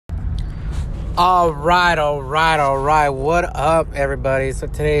All right. What up, everybody? So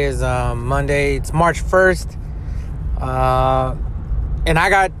today is Monday. It's March 1st. And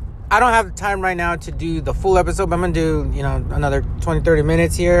I don't have the time right now to do the full episode, but I'm going to do, another 20, 30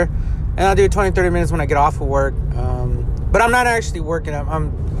 minutes here. And I'll do 20, 30 minutes when I get off of work. But I'm not actually working.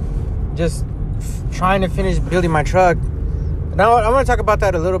 I'm just trying to finish building my truck. Now, I'm going to talk about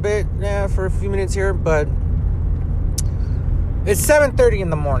that a little bit, for a few minutes here, but it's 7:30 in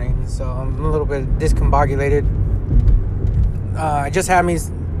the morning, so I'm a little bit discombobulated. I just had me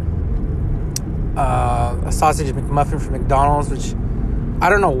a sausage McMuffin from McDonald's, which I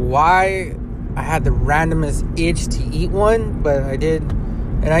don't know why I had the randomest itch to eat one, but I did.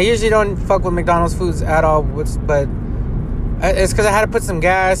 And I usually don't fuck with McDonald's foods at all, but it's because I had to put some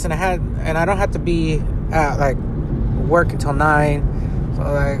gas, and I don't have to be at work until 9. So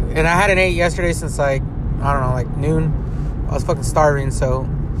and I hadn't ate yesterday since noon. I was fucking starving, so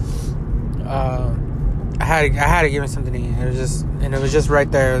I had to give me something to eat. It was just right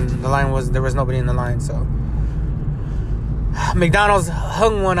there, and there was nobody in the line. So McDonald's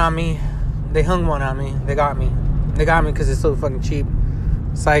hung one on me. They hung one on me. They got me because it's so fucking cheap.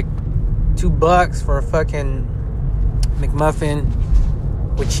 It's like $2 for a fucking McMuffin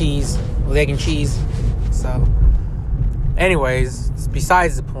with cheese, with egg and cheese. So, anyways, it's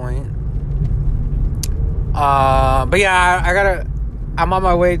besides the point. But yeah, I'm on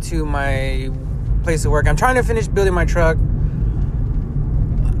my way to my place of work. I'm trying to finish building my truck.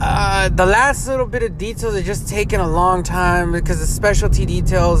 The last little bit of details are just taking a long time because of specialty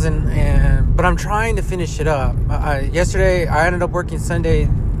details, but I'm trying to finish it up. Yesterday, I ended up working Sunday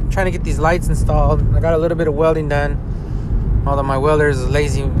trying to get these lights installed. I got a little bit of welding done. Although my welder is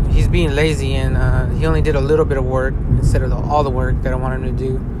lazy, he's being lazy, and he only did a little bit of work instead of all the work that I wanted him to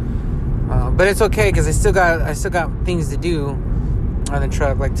do. But it's okay because I still got things to do on the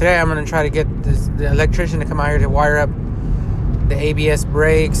truck. Like today, I'm gonna try to get the electrician to come out here to wire up the ABS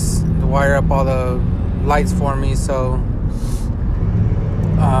brakes, to wire up all the lights for me. So,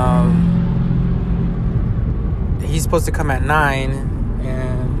 he's supposed to come at 9,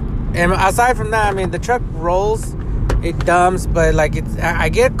 and aside from that, I mean, the truck rolls, it dumps, but I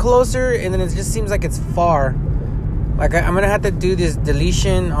get closer, and then it just seems like it's far. I'm gonna have to do this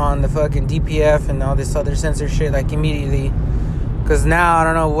deletion on the fucking DPF and all this other sensor shit, immediately. Because now I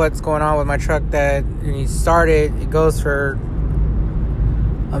don't know what's going on with my truck, that when you start it, it goes for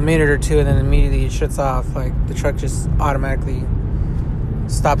a minute or two, and then immediately it shuts off. The truck just automatically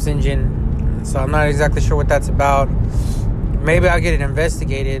stops engine. So I'm not exactly sure what that's about. Maybe I'll get it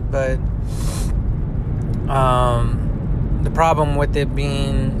investigated, but the problem with it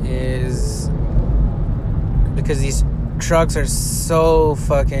being is because these trucks are so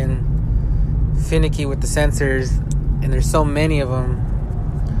fucking finicky with the sensors, and there's so many of them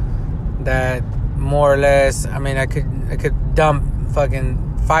that more or less, I mean, I could dump fucking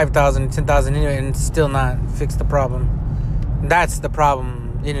 5,000, 10,000 into it and still not fix the problem. That's the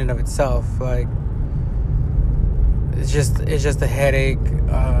problem in and of itself. It's just a headache.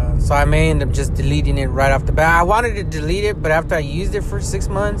 So I may end up just deleting it right off the bat. I wanted to delete it, but after I used it for 6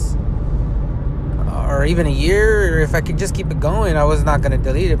 months or even a year, or if I could just keep it going, I was not going to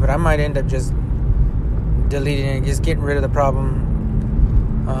delete it, but I might end up just deleting it, just getting rid of the problem.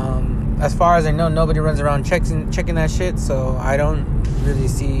 As far as I know, nobody runs around checking that shit, so I don't really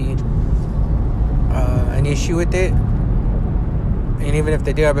see an issue with it. And even if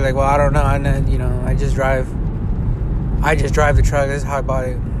they do, I'll be like, well, I don't know. I just drive the truck. This is how I bought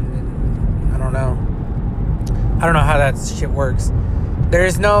it. I don't know how that shit works. There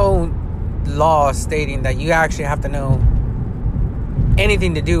is no law stating that you actually have to know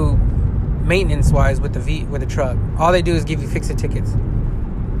anything to do maintenance wise with the truck. All they do is give you fix-it tickets.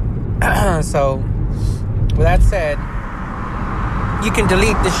 So with that said, you can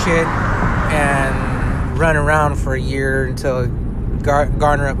delete this shit and run around for a year until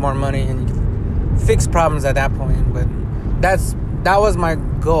garner up more money and fix problems at that point. But that was my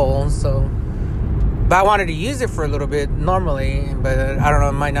goal. So, but I wanted to use it for a little bit normally, but I don't know,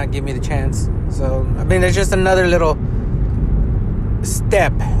 it might not give me the chance. So, I mean, there's just another little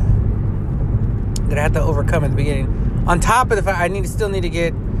step that I had to overcome at the beginning. On top of the fact, I still need to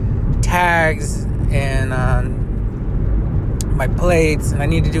get tags and my plates, and I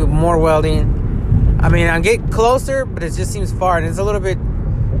need to do more welding. I mean, I get closer, but it just seems far, and it's a little bit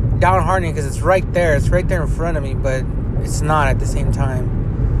downheartening because it's right there. It's right there in front of me, but it's not at the same time.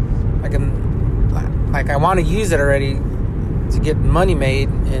 I want to use it already to get money made,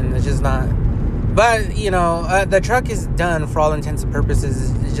 and it's just not. But the truck is done for all intents and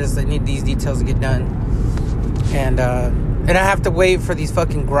purposes. It's just I need these details to get done, and And I have to wait for these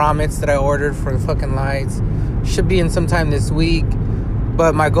fucking grommets that I ordered for the fucking lights. Should be in sometime this week.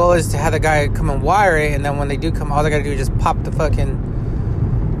 But my goal is to have the guy come and wire it. And then when they do come, all they gotta do is just pop the fucking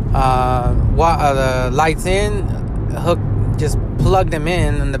the lights in, hook, just plug them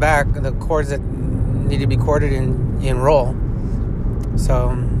in the back, the cords that need to be corded in roll.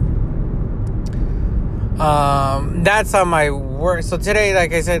 So that's on my work. So today,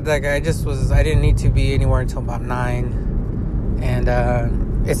 like I said, like I didn't need to be anywhere until about 9, and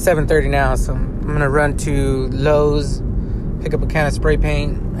it's 7:30 now. So I'm gonna run to Lowe's, pick up a can of spray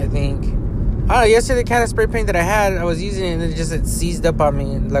paint. I think, I don't know, yesterday the can of spray paint that I had, I was using it and it seized up on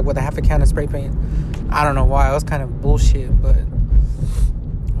me, like with a half a can of spray paint. I don't know why. It was kind of bullshit, but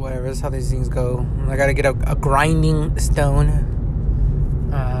whatever. That's how these things go. I gotta get a grinding stone.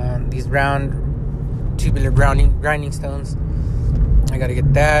 These round, tubular grinding stones. I gotta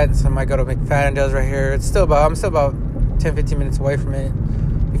get that. So I might go to McFadden's right here. I'm still about 10-15 minutes away from it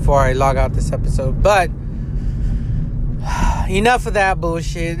before I log out this episode. But enough of that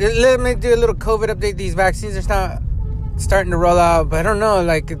bullshit. Let me do a little COVID update. These vaccines are starting to roll out, but I don't know.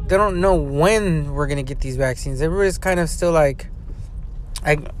 Like, they don't know when we're gonna get these vaccines. Everybody's kind of still like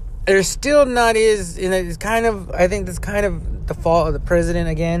there still not is, and it's kind of, I think that's kind of the fault of the president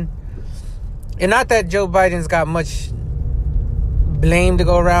again. And not that Joe Biden's got much blame to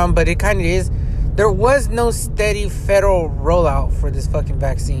go around, but it kind of is. There was no steady federal rollout for this fucking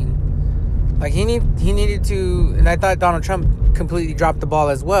vaccine. Like, he needed to, and I thought Donald Trump completely dropped the ball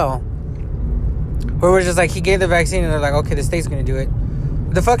as well. Where it was just like, he gave the vaccine and they're like, okay, the state's going to do it.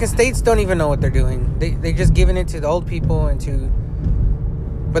 The fucking states don't even know what they're doing. They're just giving it to the old people and to,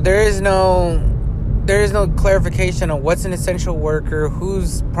 but there is no clarification on what's an essential worker,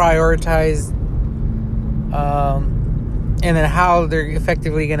 who's prioritized, and then how they're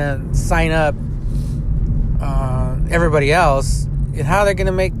effectively going to sign up everybody else, and how they're going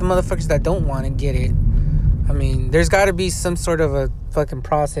to make the motherfuckers that don't want to get it. I mean, there's got to be some sort of a fucking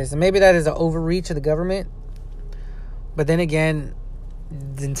process. And maybe that is an overreach of the government. But then again,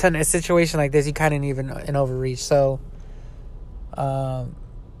 in a situation like this, you kind of need an overreach. So, I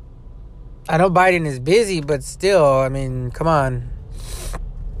know Biden is busy, but still, I mean, come on.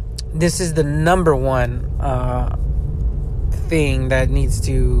 This is the number one thing that needs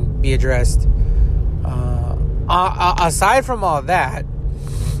to be addressed. Aside from all that,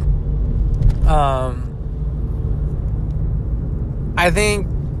 I think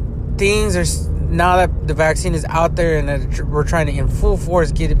things are, now that the vaccine is out there and that we're trying to in full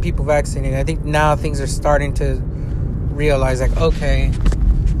force get people vaccinated, I think now things are starting to realize, like, okay,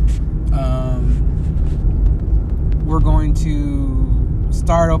 we're going to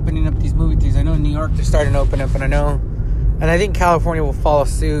start opening up these movie theaters. I know in New York they're starting to open up, and I think California will follow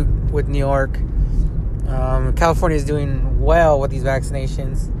suit with New York. California is doing well with these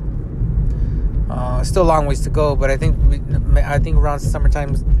vaccinations. Still a long ways to go, but I think around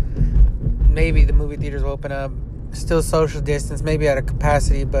summertime, maybe the movie theaters will open up. Still social distance, maybe at a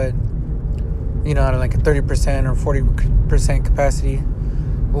capacity, but at like a 30% or 40% capacity.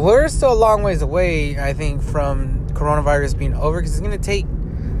 We're still a long ways away, I think, from coronavirus being over, because it's going to take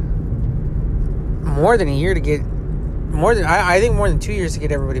more than a year to get, I think more than 2 years to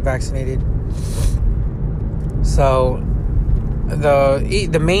get everybody vaccinated. So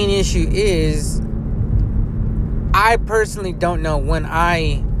the main issue is, I personally don't know when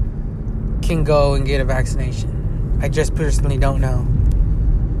I can go and get a vaccination. I just personally don't know.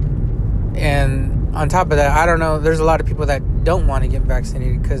 And on top of that, I don't know, there's a lot of people that don't want to get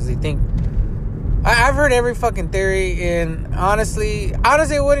vaccinated because they think, I've heard every fucking theory, and honestly,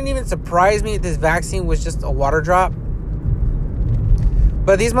 it wouldn't even surprise me if this vaccine was just a water drop.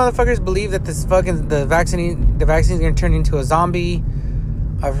 But these motherfuckers believe that the vaccine is gonna turn into a zombie.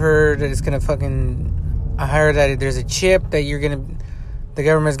 I've heard that I heard that there's a chip that the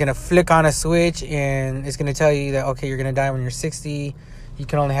government's gonna flick on a switch and it's gonna tell you that, okay, you're gonna die when you're 60. You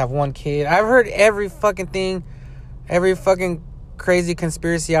can only have one kid. I've heard every fucking thing, every fucking crazy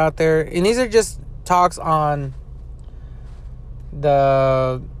conspiracy out there, and these are just talks on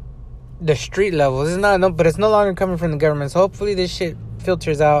the street level. This is but it's no longer coming from the government. So hopefully this shit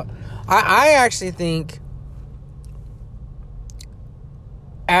filters out. I actually think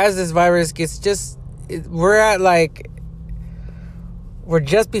as this virus gets we're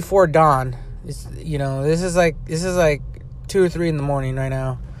just before dawn. This is like 2 or 3 in the morning right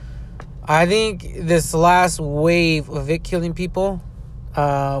now. I think this last wave of it killing people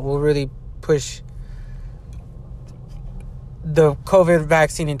will really push the COVID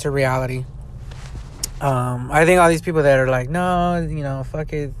vaccine into reality. I think all these people that are like, no,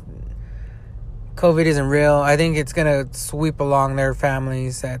 fuck it, COVID isn't real. I think it's going to sweep along their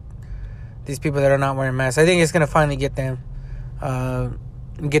families, that these people that are not wearing masks. I think it's going to finally get them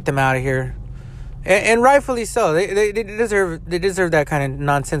out of here. And rightfully so. They deserve that kind of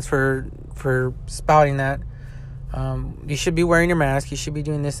nonsense for spouting that. You should be wearing your mask. You should be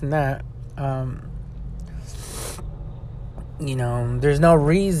doing this and that. There's no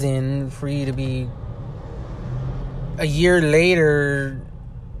reason for you to be a year later,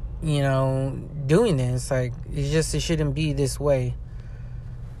 doing this. Like, it shouldn't be this way.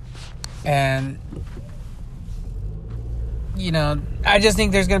 And, I just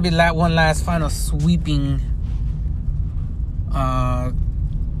think there's going to be one last final sweeping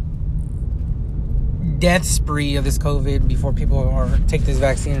death spree of this COVID before people take this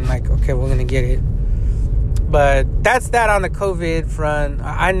vaccine and like, okay, we're going to get it. But that's that on the COVID front.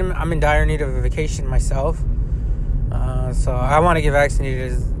 I'm in dire need of a vacation myself. So I want to get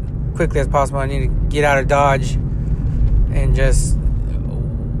vaccinated as quickly as possible. I need to get out of Dodge and just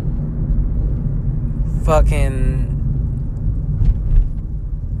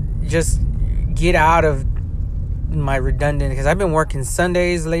get out of my redundant, because I've been working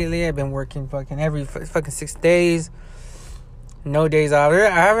Sundays lately. I've been working every 6 days. No days off. I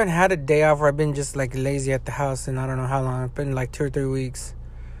haven't had a day off where I've been just like lazy at the house, and I don't know how long. It's been like 2 or 3 weeks.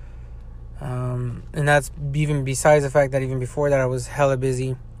 And that's even besides the fact that even before that I was hella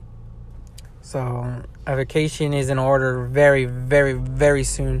busy. So a vacation is in order very, very, very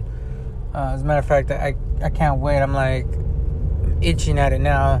soon. As a matter of fact, I can't wait. I'm like itching at it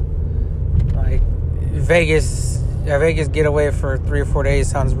now. Like Vegas getaway for 3 or 4 days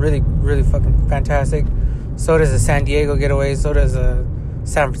sounds really, really fucking fantastic. So does a San Diego getaway. So does a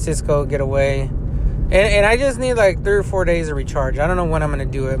San Francisco getaway. And I just need like 3 or 4 days of recharge. I don't know when I'm going to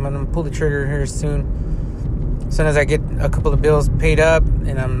do it. I'm going to pull the trigger here soon. As soon as I get a couple of bills paid up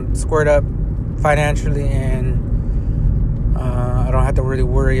and I'm squared up financially, and I don't have to really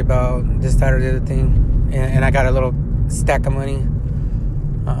worry about this, that, or the other thing. And I got a little stack of money.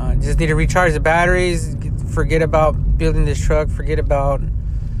 Just need to recharge the batteries. Forget about building this truck. Forget about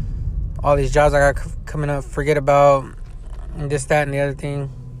all these jobs I got coming up. Forget about this, that, and the other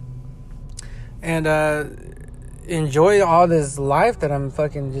thing. And enjoy all this life that I'm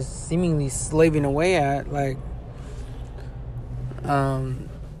fucking just seemingly slaving away at. Like,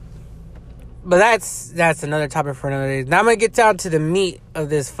 but that's another topic for another day. Now I'm gonna get down to the meat of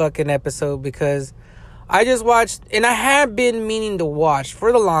this fucking episode, because I just watched, and I have been meaning to watch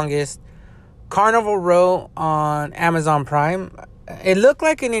for the longest, Carnival Row on Amazon Prime. It looked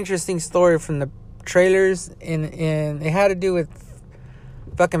like an interesting story from the trailers, and it had to do with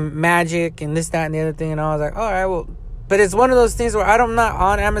fucking magic and this, that, and the other thing. And I was like, all right, well, but it's one of those things where I'm not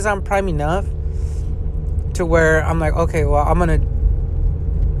on Amazon Prime enough to where I'm like, okay, well, I'm gonna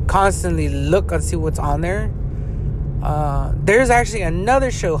constantly look and see what's on there. There's actually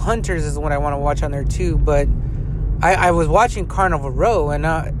another show, Hunters, is what I want to watch on there too. But I was watching Carnival Row, and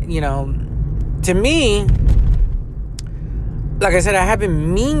to me, like I said, I have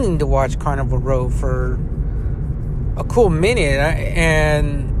been meaning to watch Carnival Row for a cool minute,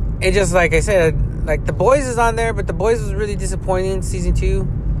 and it just, like I said, like The Boys is on there, but The Boys was really disappointing, season 2.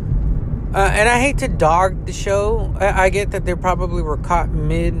 And I hate to dog the show. I get that they probably were caught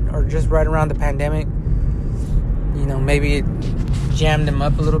mid or just right around the pandemic. Maybe it jammed them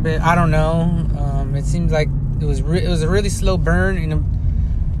up a little bit. I don't know. It seems like it was a really slow burn, and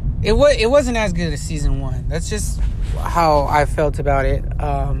it wasn't as good as season 1. That's just how I felt about it.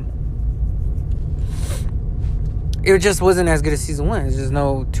 It just wasn't as good as season 1. There's just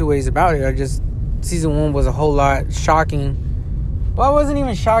no two ways about it. Season 1 was a whole lot shocking. Well, it wasn't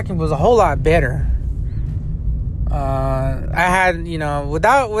even shocking. It was a whole lot better. I had,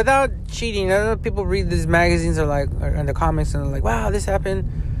 without cheating. I know people read these magazines or in the comics, and they're like, wow, this happened.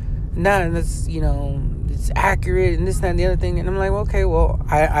 And that's, it's accurate and this, that, and the other thing. And I'm like, okay, well,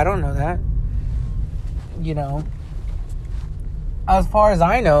 I don't know that. As far as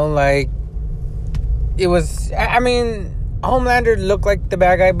I know, like, it was, Homelander looked like the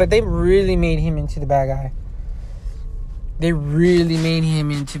bad guy, but they really made him into the bad guy. They really made him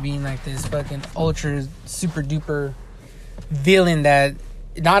into being like this fucking ultra super duper villain that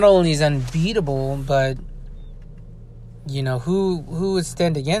not only is unbeatable, but who would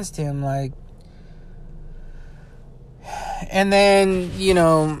stand against him? Like, and then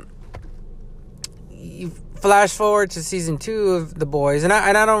you flash forward to season 2 of The Boys, and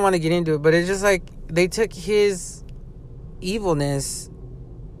I don't want to get into it, but it's just like they took his evilness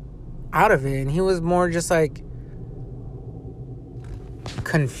out of it, and he was more just like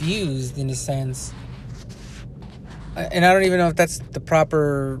confused in a sense. And I don't even know if that's the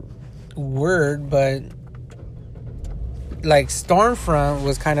proper word, but like Stormfront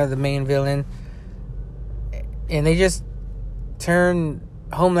was kind of the main villain, and they just turned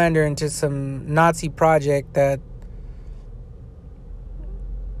Homelander into some Nazi project that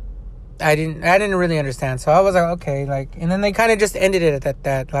I didn't really understand. So I was like, okay, like, and then they kind of just ended it at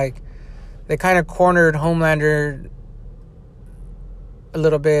that. Like, they kind of cornered Homelander a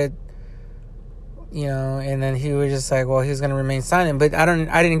little bit, you know, and then he was just like, well, he was gonna remain silent. But I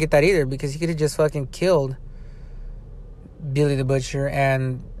didn't get that either, because he could have just fucking killed Billy the Butcher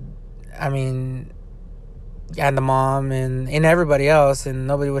and, I mean, and the mom and everybody else, and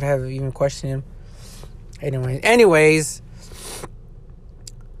nobody would have even questioned him. Anyways,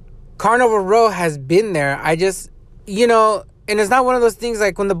 Carnival Row has been there. I just, you know, and it's not one of those things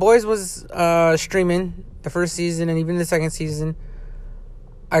like when The Boys was streaming the first season and even the second season,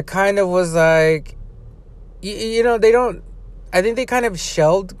 I kind of was like, you know, I think they kind of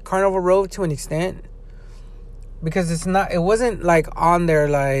shelved Carnival Row to an extent, because it wasn't like on there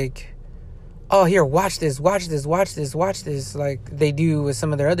like, oh, here, watch this, like they do with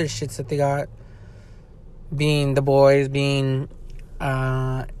some of their other shits that they got, being The Boys, being,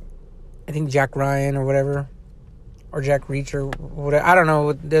 I think Jack Ryan or whatever, or Jack Reach or whatever. I don't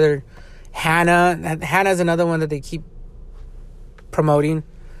know. The other, Hannah's another one that they keep promoting.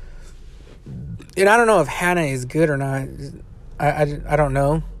 And I don't know if Hannah is good or not. I don't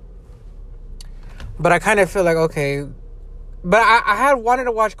know. But I kind of feel like, okay. But I had wanted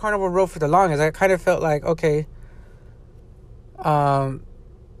to watch Carnival Row for the longest. I kind of felt like, okay.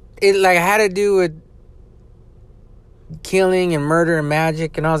 It like had to do with killing and murder and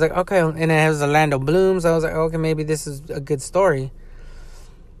magic, and I was like, okay. And it has Orlando Bloom, so I was like, okay, maybe this is a good story.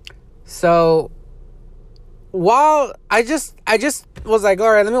 So while I just was like,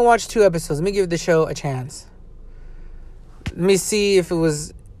 all right, let me watch 2 episodes, let me give the show a chance, let me see if it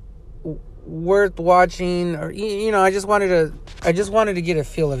was worth watching, or, you know, I just wanted to get a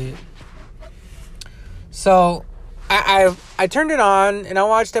feel of it. So I turned it on and I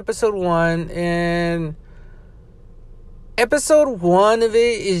watched episode 1, and episode 1 of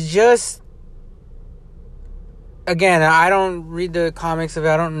it is just, again, I don't read the comics of it.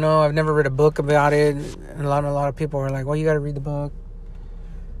 I don't know. I've never read a book about it. And a lot of people are like, well, you got to read the book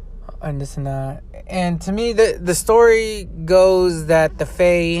and this and that. And to me, the story goes that the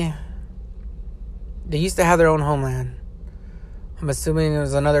Fae, they used to have their own homeland. I'm assuming it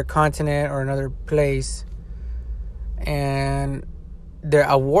was another continent or another place. And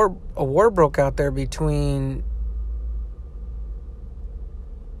a war broke out there between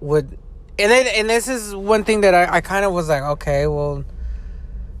and this is one thing that I kind of was like, okay, well,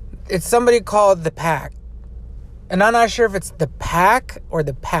 it's somebody called the Pact, and I'm not sure if it's the Pack or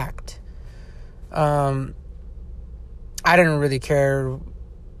the Pact. I didn't really care,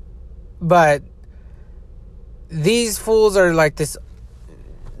 but these fools are like this.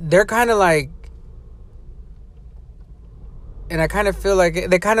 They're kind of like, and I kind of feel like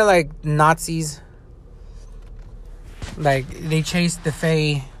they're kind of like Nazis. Like, they chased the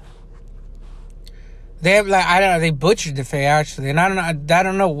Fae. They have, like, I don't know, they butchered the Fae, actually. And I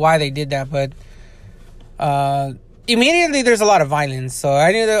don't know why they did that, but immediately there's a lot of violence. So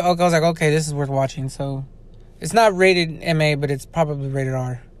I knew that, I was like, okay, this is worth watching. So it's not rated MA, but it's probably rated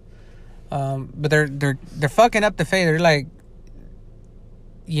R. But they're fucking up the Fae. They're like,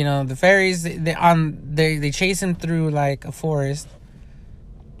 you know, the fairies, they chase him through like a forest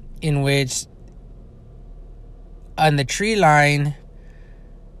in which on the tree line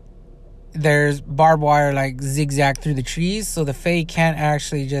there's barbed wire like zigzag through the trees, so the Fae can't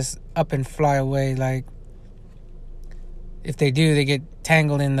actually just up and fly away. Like, if they do, they get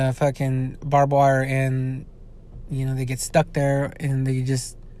tangled in the fucking barbed wire, and, you know, they get stuck there, and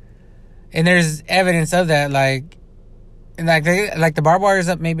and there's evidence of that, like, and like the barbed wire is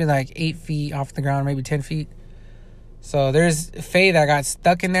up maybe like 8 feet off the ground, maybe 10 feet. So there's Fae that got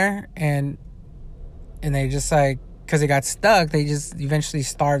stuck in there, and they just, like, because they got stuck, they just eventually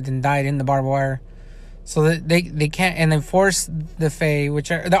starved and died in the barbed wire. So that they can't, and they force the Fae,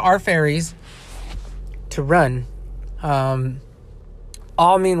 which are our fairies, to run.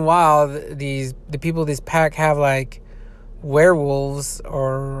 All meanwhile, the people of this pack have like werewolves,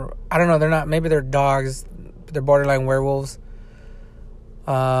 or I don't know, they're not, maybe they're dogs, but they're borderline werewolves.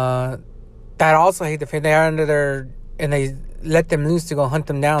 That also hate the Fae. They are under their, and they let them loose to go hunt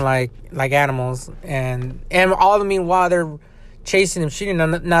them down like animals, and all the meanwhile they're chasing them, shooting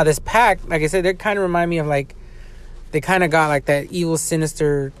them. Now this pack, like I said, they kind of remind me of, like, they kind of got like that evil,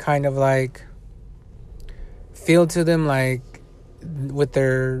 sinister kind of like feel to them, like with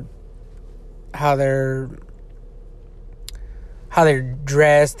how they're how they're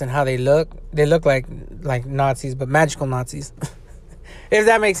dressed and how they look. They look like Nazis, but magical Nazis. If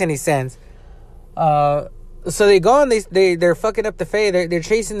that makes any sense. So they go and they're fucking up the Fae. They're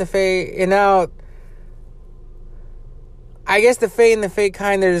chasing the Fae, and now I guess the Fae and the Fae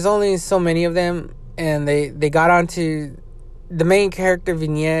kind, there's only so many of them, and they got onto the main character.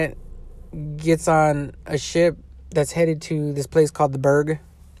 Vignette gets on a ship that's headed to this place called the Berg.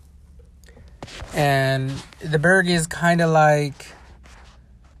 And the Berg is kind of like,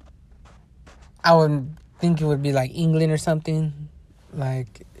 I would think it would be like England or something,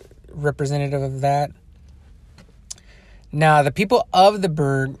 like representative of that. Now, the people of the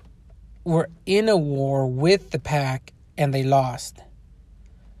Berg were in a war with the Pack, and they lost.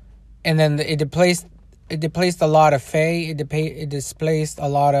 And then it displaced a lot of Fae. It displaced a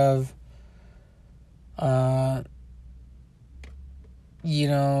lot of,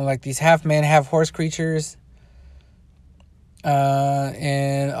 like these half man, half horse creatures,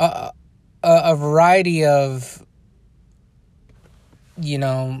 and a variety of,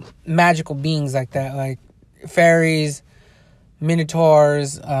 magical beings like that, like fairies,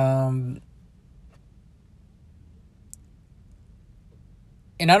 minotaurs, and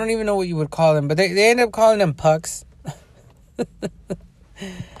I don't even know what you would call them, but they end up calling them pucks.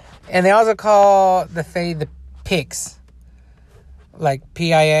 And they also call the Fae the Pix, like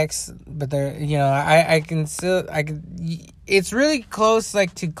Pix, but they're, it's really close,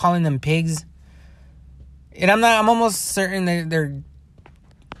 like, to calling them pigs. And I'm almost certain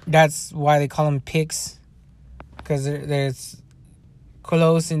that's why they call them Pix, because there's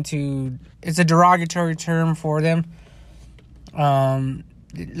close into, it's a derogatory term for them.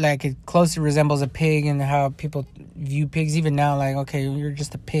 Like, it closely resembles a pig, and how people view pigs even now, like, okay, you're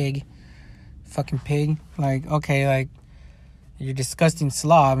just a pig, fucking pig, like, okay, like, you're disgusting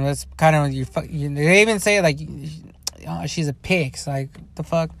slob. And that's kind of they even say, like, oh, she's a pig. It's like, what the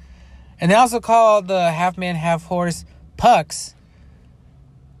fuck? And they also call the half man, half horse pucks.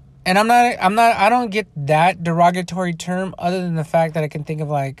 And I don't get that derogatory term, other than the fact that I can think of,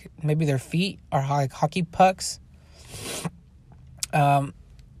 like, maybe their feet are like hockey pucks. But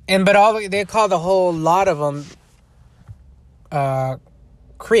they call the whole lot of them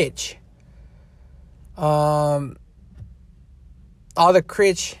critch. All the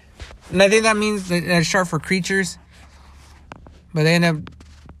critch, and I think that means that's short for creatures, but they end up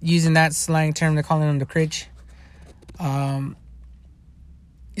using that slang term. They're calling them the critch. So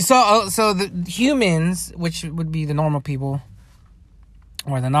the humans, which would be the normal people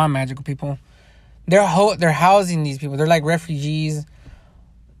or the non-magical people, they're housing these people. They're like refugees.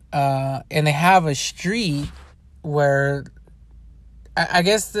 And they have a street where I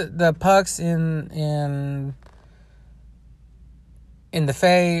guess the pucks in the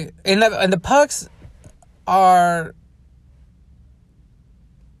Fae, and the pucks are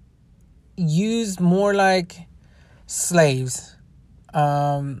used more like slaves.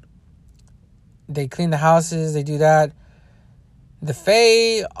 They clean the houses, they do that. The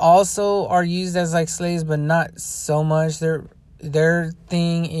Fae also are used as like slaves, but not so much. Their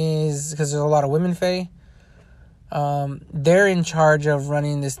thing is, because there's a lot of women Fae, they're in charge of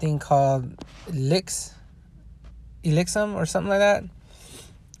running this thing called Elixum or something like that,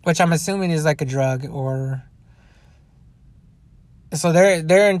 which I'm assuming is like a drug, or so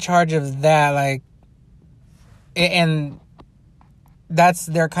they're in charge of that, like, and that's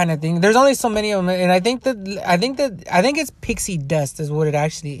their kind of thing. There's only so many of them, and I think it's pixie dust is what it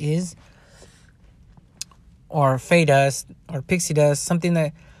actually is. Or Fae dust, or pixie dust, something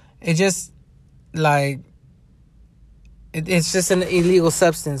that it just, like, it's just an illegal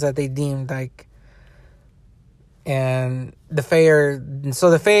substance that they deemed, like, and the Fae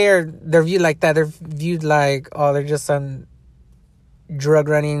they're viewed like that. They're viewed like, oh, they're just some drug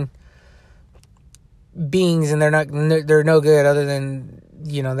running beings, and they're no good other than,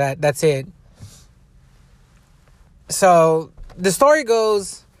 that's it. So the story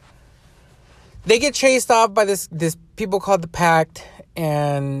goes, they get chased off by this people called the Pact,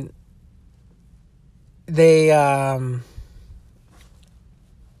 and they end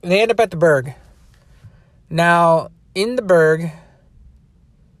up at the Berg. Now, in the Berg,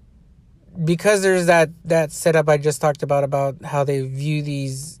 because there's that setup I just talked about how they view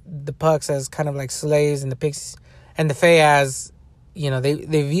the pucks as kind of like slaves, and the pigs and the Fae as,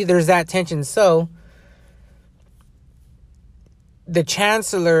 they view, there's that tension. So the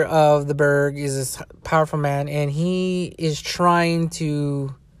Chancellor of the Berg is this powerful man, and he is trying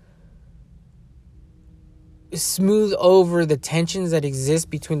to smooth over the tensions that exist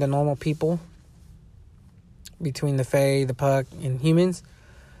between the normal people, between the Fae, the Puck, and humans.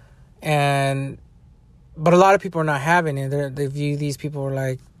 And but a lot of people are not having it. They view these people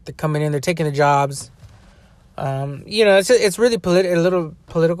like they're coming in, they're taking the jobs. It's really a little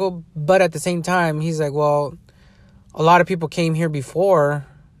political, but at the same time, he's like, well, a lot of people came here before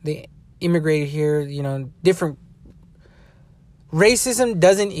they immigrated here. Different racism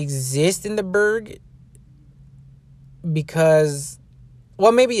doesn't exist in the Berg because,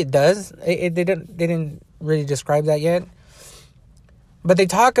 well, maybe it does. They didn't really describe that yet, but they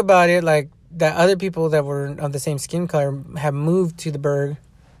talk about it like that. Other people that were of the same skin color have moved to the Berg,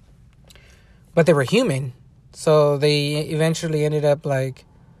 but they were human. So they eventually ended up like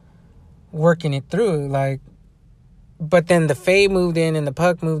working it through, like, but then the Fae moved in and the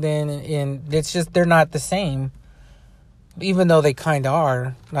Puck moved in, and it's just, they're not the same, even though they kind of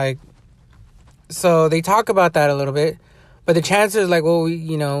are. Like, so they talk about that a little bit, but the chances, like, well,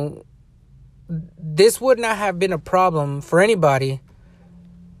 this would not have been a problem for anybody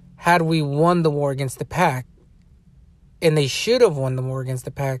had we won the war against the Pack, and they should have won the war against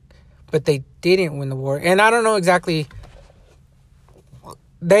the Pack. But they didn't win the war. And I don't know exactly.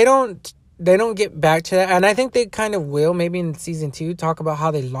 They don't get back to that. And I think they kind of will, maybe in season 2, talk about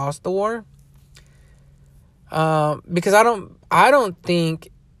how they lost the war. Because I don't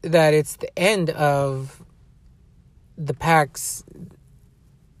think that it's the end of the Pack's,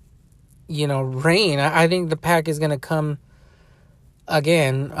 reign. I think the Pack is going to come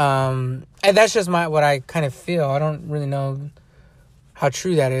again. And that's just what I kind of feel. I don't really know how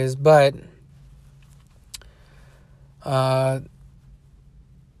true that is, but so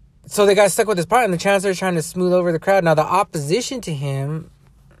they got stuck with this part, and the Chancellor's trying to smooth over the crowd. Now the opposition to him,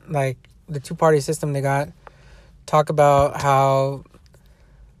 like the two-party system they got, talk about how,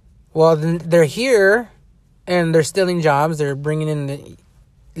 well, they're here and they're stealing jobs, they're bringing in the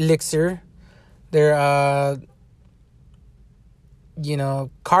elixir, they're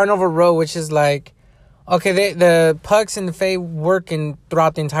Carnival Row, which is like, okay, the Pucks and the Fae working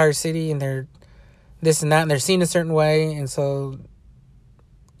throughout the entire city, and they're this and that, and they're seen a certain way, and so,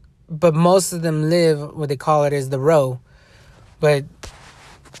 but most of them live, what they call it is the Row, but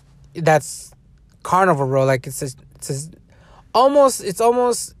that's Carnival Row, like it's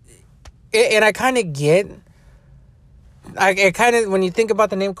almost, and I kind of get, when you think about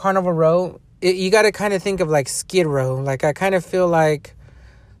the name Carnival Row, you got to kind of think of like Skid Row, like I kind of feel like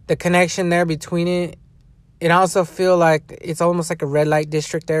the connection there between it. And I also feel like it's almost like a red light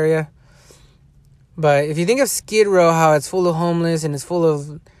district area. But if you think of Skid Row, how it's full of homeless and it's full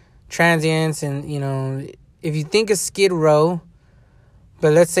of transients, and, if you think of Skid Row,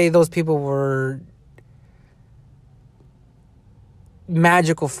 but let's say those people were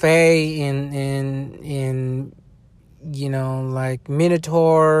magical Fae in like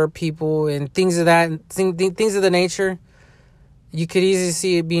Minotaur people and things of things of the nature, you could easily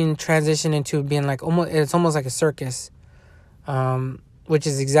see it being transitioned into being like it's almost like a circus, which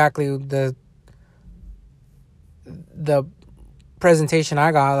is exactly the presentation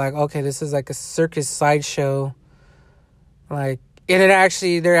I got. Like, okay, this is like a circus sideshow, like, and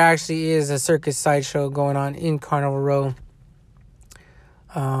there actually is a circus sideshow going on in Carnival Row.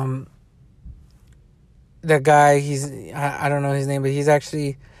 The guy, I don't know his name, but he's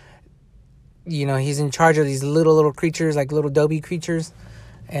actually, he's in charge of these little creatures, like little Dobby creatures,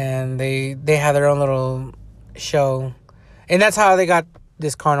 and they have their own little show, and that's how they got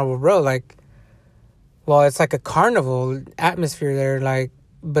this Carnival Row. Like, well, it's like a carnival atmosphere there, like,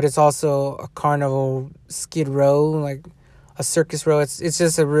 but it's also a carnival Skid Row, like a circus row. It's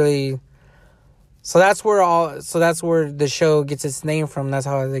just a really, so that's where the show gets its name from. That's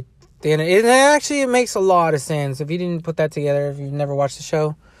how it makes a lot of sense. If you didn't put that together, if you've never watched the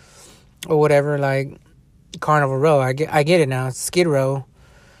show or whatever, like Carnival Row, I get it now. It's Skid Row,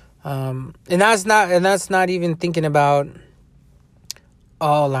 and that's not even thinking about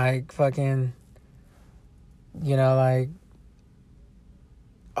like fucking, like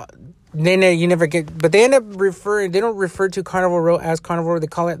then you never get, but they end up they don't refer to Carnival Row as Carnival Row, they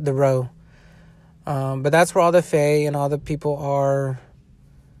call it the Row, but that's where all the Fae and all the people are.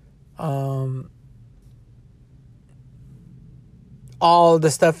 All the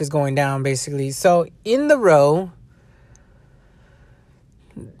stuff is going down, basically. So in the Row,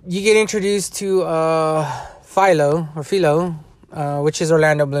 you get introduced to Philo, which is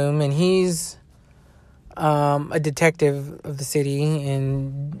Orlando Bloom, and he's a detective of the city,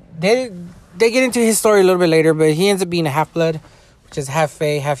 and they get into his story a little bit later, but he ends up being a half-blood, which is half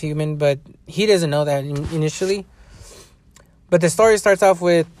Fae, half human, but he doesn't know that initially. But the story starts off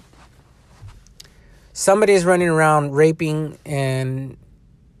with somebody is running around raping and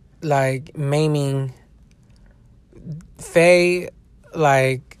like maiming Fae,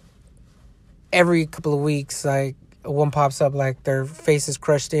 like every couple of weeks, like, one pops up, like, their face is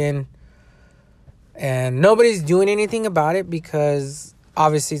crushed in. And nobody's doing anything about it because,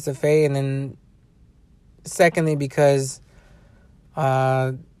 obviously, it's a Fae. And then, secondly, because,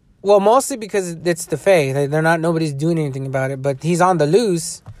 mostly because it's the Fae. Nobody's doing anything about it. But he's on the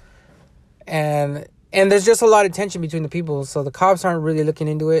loose. And there's just a lot of tension between the people. So the cops aren't really looking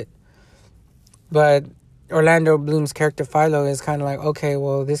into it. But Orlando Bloom's character, Philo, is kind of like, okay,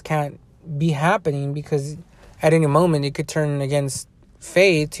 well, this can't be happening because at any moment it could turn against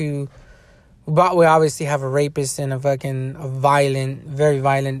Faye to... But we obviously have a rapist and a violent, very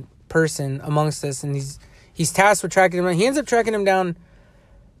violent person amongst us. And he's tasked with tracking him down. He ends up tracking him down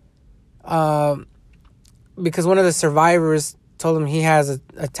because one of the survivors told him he has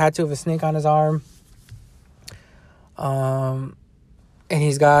a tattoo of a snake on his arm. And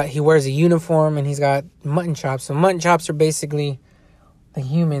he wears a uniform and he's got mutton chops. So mutton chops are basically the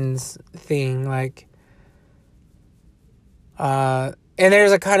humans thing. Like, and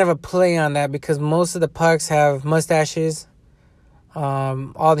there's a kind of a play on that because most of the pucks have mustaches.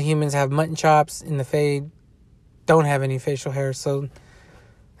 All the humans have mutton chops, and the Fae don't have any facial hair. So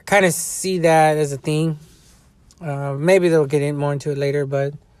I kind of see that as a thing. Maybe they'll get more into it later,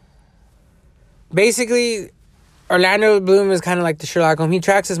 but basically, Orlando Bloom is kind of like the Sherlock Holmes. He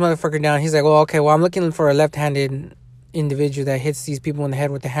tracks this motherfucker down. He's like, I'm looking for a left-handed individual that hits these people in the head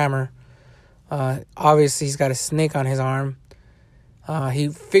with a hammer. Obviously, he's got a snake on his arm. He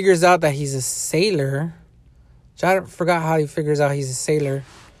figures out that he's a sailor. I forgot how he figures out he's a sailor.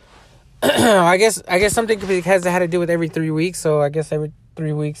 I guess something had to do with every 3 weeks. So I guess every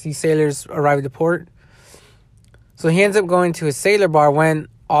 3 weeks these sailors arrive at the port. So he ends up going to a sailor bar when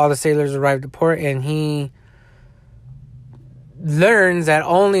all the sailors arrive at port, and he learns that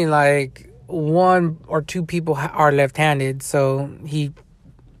only like 1 or 2 people are left-handed. So he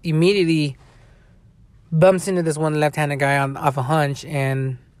immediately bumps into this one left-handed guy off a hunch,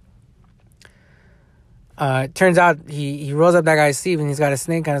 and turns out he rolls up that guy's sleeve and he's got a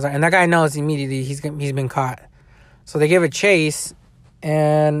snake on his arm, and that guy knows immediately he's been caught. So they give a chase,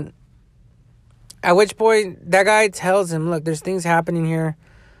 and at which point that guy tells him, look, there's things happening here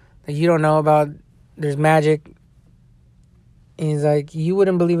that you don't know about. There's magic. And he's like, you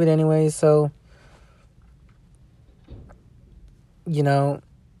wouldn't believe it anyway, so you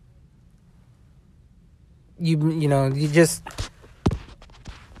just...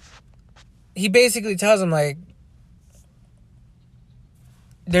 He basically tells him, like,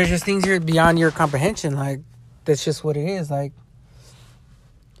 there's just things here beyond your comprehension. Like, that's just what it is. Like,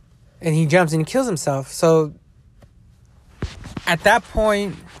 and he jumps and he kills himself. So, at that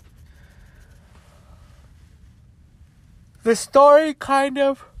point, the story kind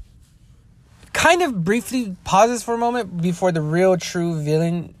of briefly pauses for a moment before the real true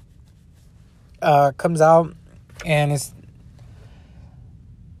villain comes out. And it's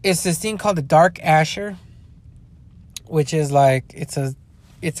this thing called the Dark Asher, which is like, it's a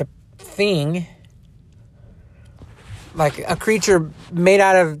thing, like a creature made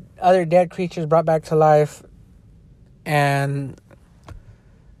out of other dead creatures brought back to life, and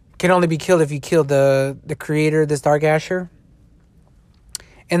can only be killed if you kill the creator of this Dark Asher.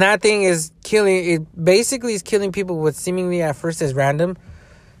 And that thing is killing people with seemingly at first as random.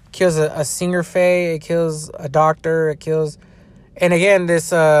 Kills a singer Fae, it kills a doctor, it kills... And again,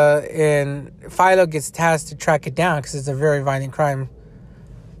 and Philo gets tasked to track it down because it's a very violent crime.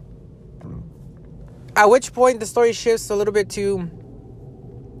 At which point the story shifts a little bit to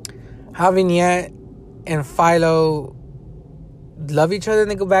how Vignette and Philo love each other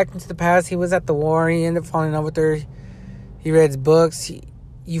and they go back into the past. He was at the war. He ended up falling in love with her. He reads books.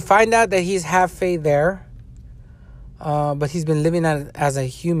 You find out that he's half Fae there. But he's been living as a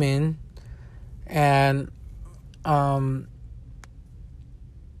human. And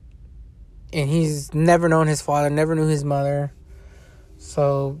he's never known his father, never knew his mother.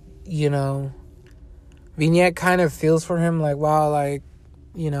 So, Vignette kind of feels for him, like, wow, like,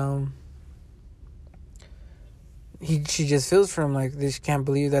 she just feels for him, like, she can't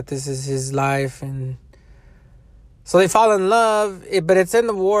believe that this is his life. And so they fall in love, but it's in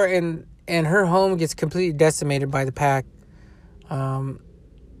the war, and her home gets completely decimated by the pack. And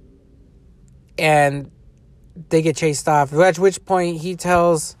they get chased off, at which point he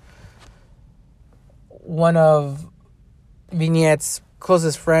tells one of Vignette's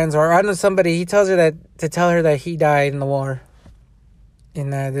closest friends, or I don't know, somebody, he tells her to tell her that he died in the war,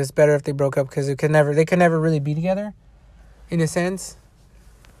 and that it's better if they broke up because they could never really be together, in a sense.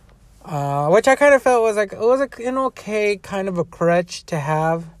 Which I kind of felt was like, it was an okay kind of a crutch to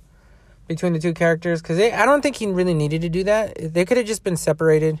have between the two characters, because I don't think he really needed to do that. They could have just been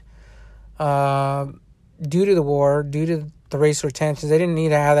separated. due to the war, due to the racial tensions. They didn't need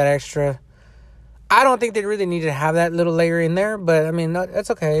to have that extra. I don't think they really needed to have that little layer in there, but I mean, that's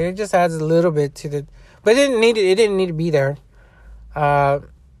okay. It just adds a little bit to the, but it didn't need to be there.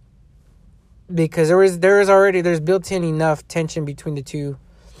 Because there's built in enough tension between the two.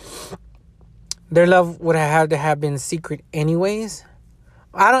 Their love would have to have been secret anyways.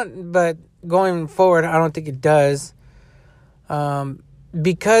 But going forward, I don't think it does.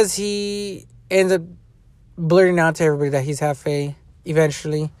 Because he ends up blurting out to everybody that he's half Fae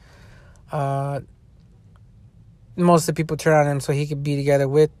eventually. Most of the people turn on him so he could be together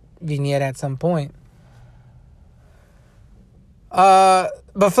with Vignette at some point.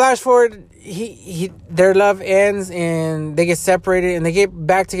 But flash forward, their love ends and they get separated and they get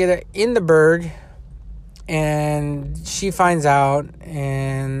back together in the Burg. And she finds out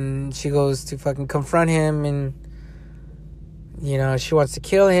and she goes to fucking confront him and, you know, she wants to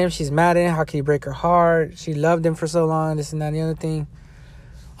kill him. She's mad at him. How can he break her heart? She loved him for so long, this and that and the other thing.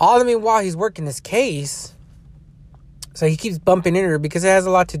 All the meanwhile, he's working this case. So he keeps bumping into her because it has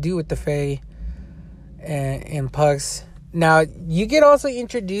a lot to do with the Fae and Pucks. Now, you get also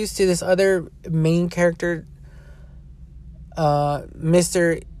introduced to this other main character,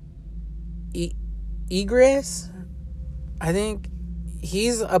 Mr. Egress. I think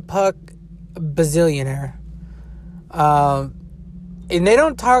he's a Puck bazillionaire. And they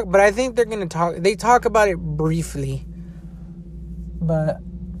don't talk, but I think they're going to talk. They talk about it briefly. But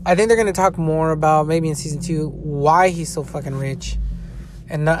I think they're going to talk more about, maybe in season 2, why he's so fucking rich.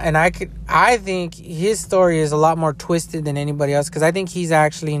 And I think his story is a lot more twisted than anybody else, because I think he's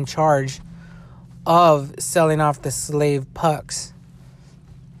actually in charge of selling off the slave Pucks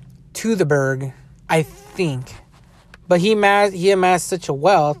to the Burg, I think. But he amassed such a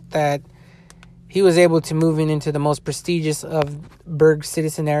wealth that he was able to move into the most prestigious of Burg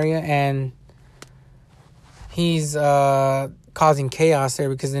citizen area, and he's causing chaos there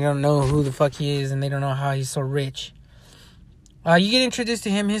because they don't know who the fuck he is and they don't know how he's so rich. You get introduced to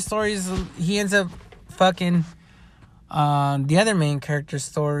him. His story is he ends up fucking the other main character's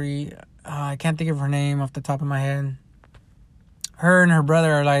story. I can't think of her name off the top of my head. Her and her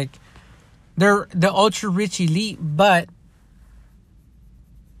brother are like, they're the ultra rich elite, but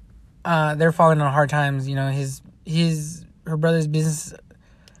they're falling on hard times. You know, her brother's business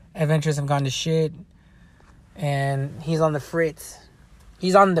adventures have gone to shit, and he's on the fritz.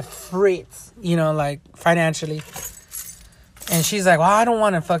 You know, like financially. And she's like, well, I don't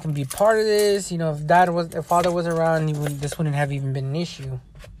want to fucking be part of this. You know, if father was around, this wouldn't have even been an issue.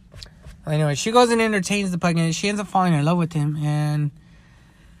 Anyway, she goes and entertains the Puck, and she ends up falling in love with him, and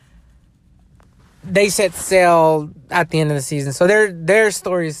they set sail at the end of the season. So their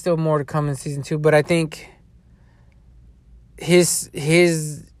story is still more to come in season 2, but I think his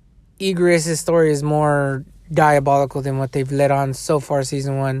Egress' story is more diabolical than what they've led on so far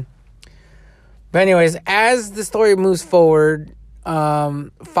season 1. But anyways, as the story moves forward,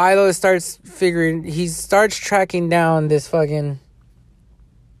 Philo starts tracking down this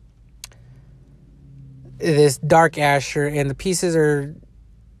Dark Asher, and the pieces are,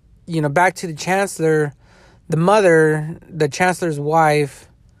 you know, back to the Chancellor. The mother, the Chancellor's wife,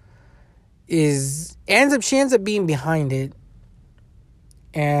 ends up being behind it,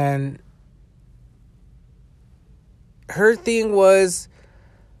 and her thing was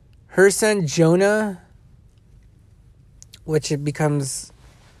her son Jonah, which it becomes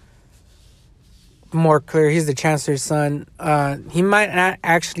more clear, he's the Chancellor's son. He might not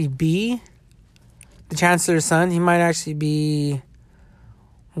actually be the Chancellor's son. He might actually be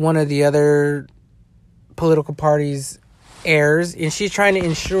one of the other political party's heirs. And she's trying to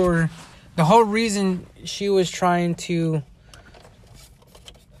ensure, the whole reason she was trying to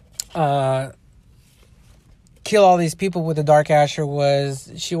kill all these people with the Dark Asher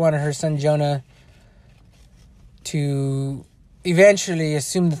was she wanted her son Jonah to eventually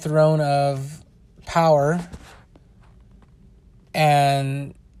assume the throne of power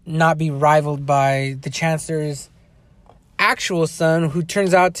and not be rivaled by the Chancellor's actual son, who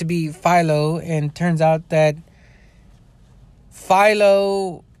turns out to be Philo. And turns out that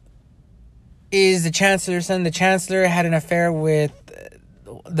Philo is the Chancellor's son. The Chancellor had an affair with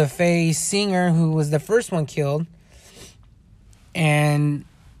the Fae singer, who was the first one killed, and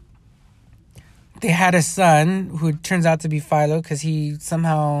they had a son who turns out to be Philo because he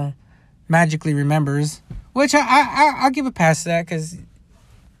somehow magically remembers, which I'll give a pass to that, because,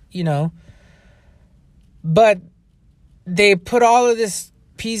 you know, but they put all of this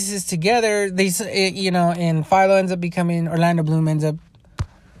pieces together. And Philo ends up becoming, Orlando Bloom ends up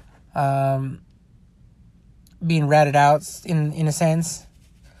being ratted out in a sense.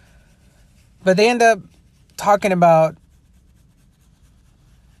 But they end up talking about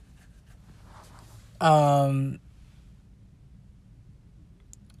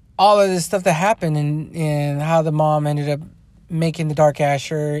all of this stuff that happened, and how the mom ended up making the Dark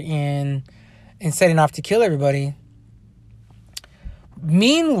Asher and setting off to kill everybody.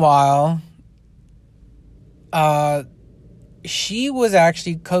 Meanwhile, she was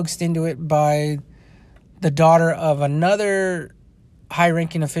actually coaxed into it by the daughter of another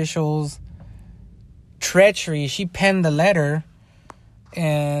high-ranking official's treachery. She penned the letter,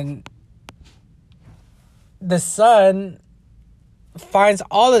 and the son finds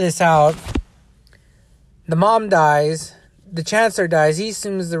all of this out. The mom dies. The chancellor dies. He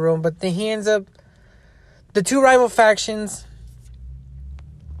assumes the role, but then he ends up... The two rival factions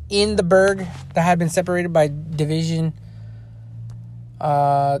in the Burg that had been separated by division,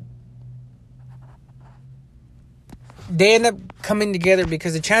 they end up coming together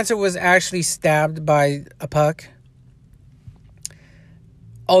because the chancellor was actually stabbed by a puck.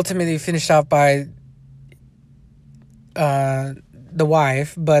 Ultimately finished off by the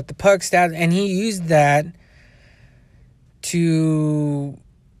wife, but the puck stabbed, and he used that to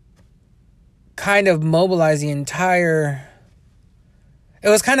kind of mobilize the entire... It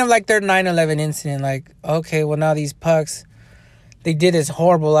was kind of like their 9/11 incident. Like, okay, well, now these pucks, they did this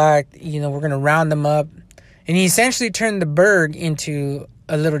horrible act. You know, we're going to round them up. And he essentially turned the Burg into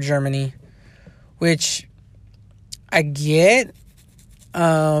a little Germany, which I get.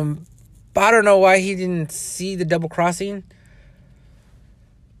 But I don't know why he didn't see the double crossing.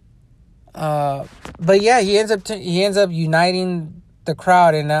 But yeah, he ends up uniting the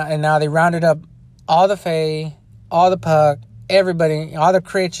crowd, and now they rounded up all the Fae, all the Puck, everybody, all the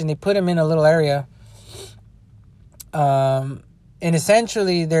Critch, and they put them in a little area. And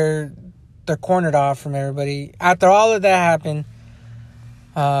essentially they're cornered off from everybody after all of that happened.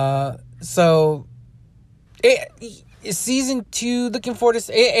 So season 2, looking forward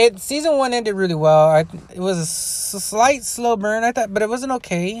to it. Season 1 ended really well. It was a slight slow burn, I thought, but it wasn't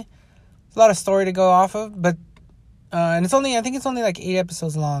okay. A lot of story to go off of, but and I think it's only like 8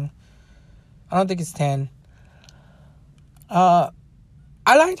 episodes long. I don't think it's 10. I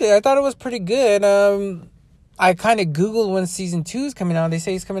liked it. I thought it was pretty good. I kind of Googled when season 2 is coming out. They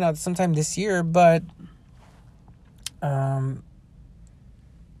say it's coming out sometime this year, but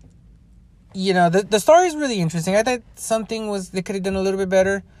you know, the story is really interesting. I thought they could have done a little bit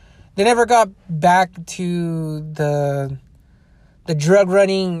better. They never got back to the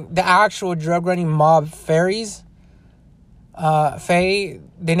actual drug running mob fairies. Faye,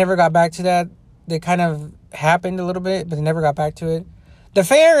 they never got back to that. They kind of happened a little bit, but they never got back to it. The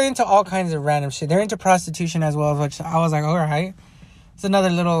Fae are into all kinds of random shit. They're into prostitution as well, which I was like, all right. It's another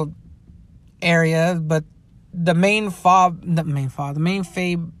little area, but the main Fae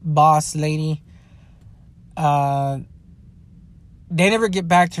boss lady, they never get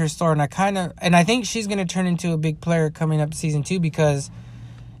back to her store, and I think she's going to turn into a big player coming up season 2, because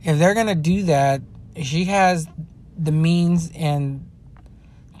if they're going to do that, she has the means and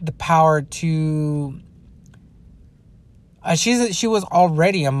the power to... she was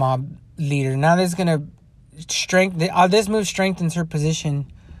already a mob leader. Now this is going to this move strengthens her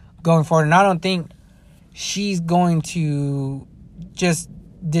position going forward, and I don't think she's going to just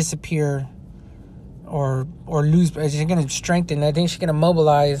disappear or lose. She's going to strengthen. I think she's going to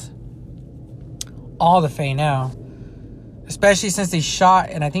mobilize all the Fae now, especially since they shot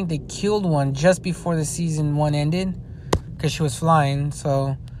and I think they killed one just before the season 1 ended because she was flying.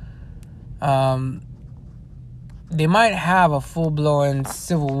 So they might have a full-blown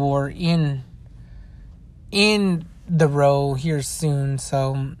civil war in the row here soon.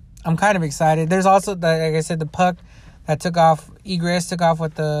 So I'm kind of excited. There's also, like I said, the Puck that took off. Egress took off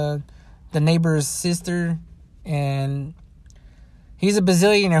with the neighbor's sister, and he's a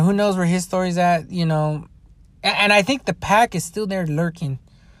bazillionaire. Who knows where his story's at, you know. And I think the Pack is still there lurking.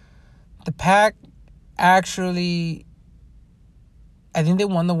 The Pack actually, I think they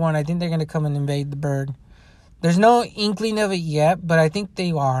won the war. I think they're going to come and invade the Burg. There's no inkling of it yet, but I think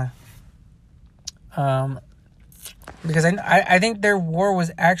they are. Because I think their war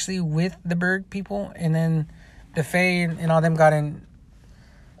was actually with the Burg people, and then the Fae and all them got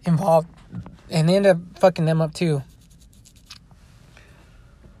involved, and they ended up fucking them up too.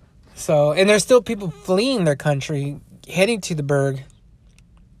 So, and there's still people fleeing their country, heading to the Burg.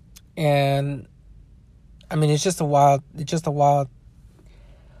 And I mean, it's a wild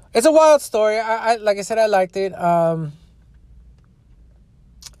story. I like I said, I liked it.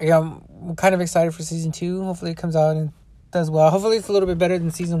 Yeah, I'm kind of excited for season 2. Hopefully it comes out and does well. Hopefully it's a little bit better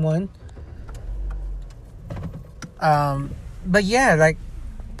than season 1. But yeah, like,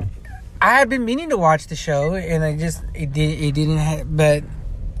 I had been meaning to watch the show, and it didn't have, but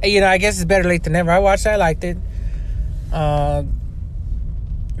I guess it's better late than never. I watched it, I liked it.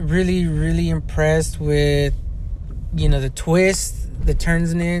 Really, really impressed with, the twist, the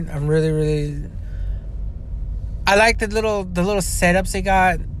turns in it. I'm really, really, I like the little setups they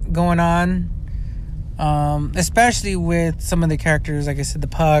got going on. Especially with some of the characters, like I said, the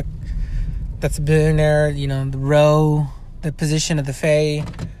Puck, that's a billionaire, the Roe, the position of the Fae,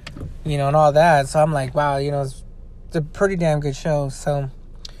 and all that. So I'm like, wow, it's a pretty damn good show. So,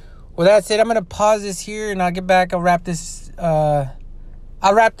 well, that's it. I'm going to pause this here, and I'll get back. I'll wrap this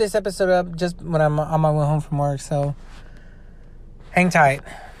episode up just when I'm on my way home from work. So, hang tight.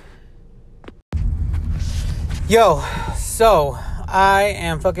 Yo, so I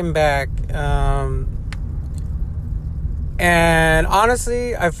am fucking back. And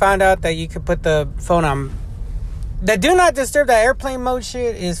honestly, I found out that you could put the phone on. The do not disturb, that airplane mode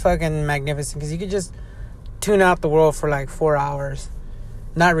shit is fucking magnificent. Because you could just tune out the world for like 4 hours.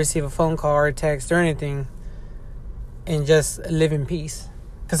 Not receive a phone call or a text or anything. And just live in peace.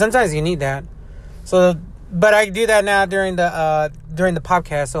 Because sometimes you need that. So, but I do that now during the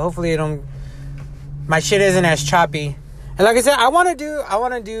podcast. So hopefully my shit isn't as choppy. And like I said, I want to do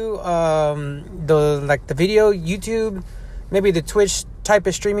the video YouTube, maybe the Twitch type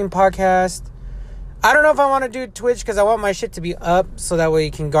of streaming podcast. I don't know if I want to do Twitch because I want my shit to be up so that way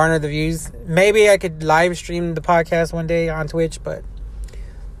you can garner the views. Maybe I could live stream the podcast one day on Twitch, but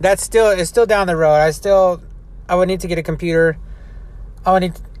it's still down the road. I would need to get a computer. I would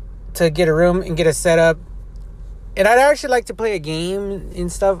need to get a room and get a setup. And I'd actually like to play a game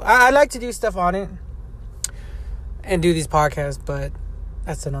and stuff. I'd like to do stuff on it and do these podcasts, but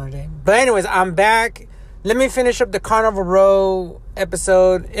that's another day. But anyways, I'm back. Let me finish up the Carnival Row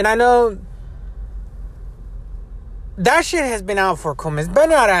episode. And I know that shit has been out for a couple months. It's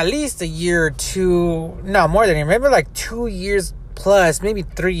been out at least a year or two. No, more than a year. Maybe like 2 years plus, maybe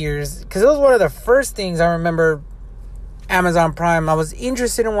 3 years. Because it was one of the first things I remember Amazon Prime I was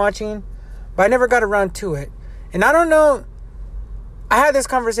interested in watching, but I never got around to it. And I don't know. I had this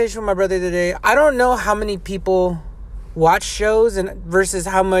conversation with my brother today. I don't know how many people watch shows and versus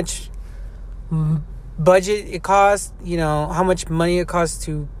how much budget it costs, how much money it costs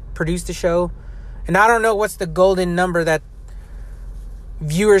to produce the show. And I don't know what's the golden number that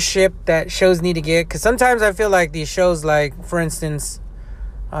viewership that shows need to get. Because sometimes I feel like these shows, like, for instance,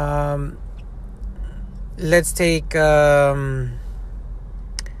 let's take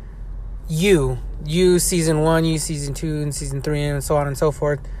You season 1, You season 2, and season 3, and so on and so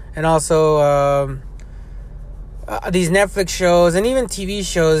forth. And also these Netflix shows and even TV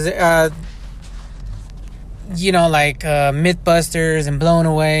shows, like Mythbusters and Blown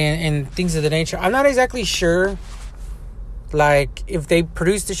Away and things of the nature. I'm not exactly sure, like, if they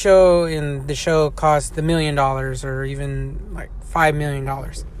produced the show and the show cost $1 million or even like $5 million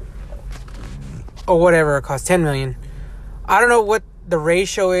or whatever it costs, $10 million. I don't know what the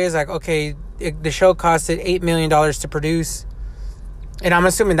ratio is. Like, okay, the show costed $8 million to produce, and I'm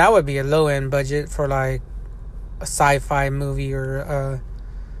assuming that would be a low end budget for like a sci-fi movie or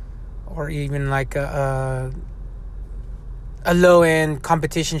even like a low end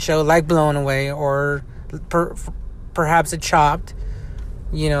competition show like Blown Away or perhaps a Chopped.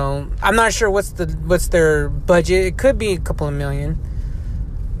 I'm not sure what's their budget. It could be a couple of million.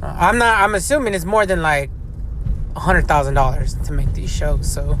 I'm assuming it's more than like $100,000 to make these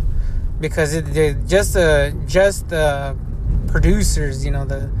shows. So because just the producers,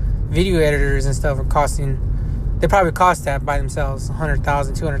 the video editors and stuff are costing. They probably cost that by themselves, $100,000,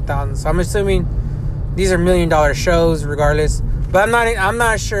 $200,000. So I'm assuming these are $1 million shows, regardless. But I'm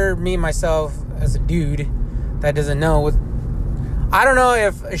not sure. Me myself, as a dude that doesn't know, I don't know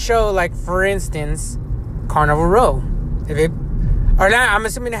if a show like, for instance, Carnival Row, I'm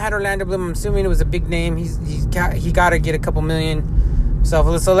assuming it had Orlando Bloom. I'm assuming it was a big name. He got to get a couple million. So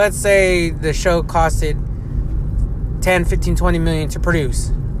let's say the show costed 10, 15, 20 million to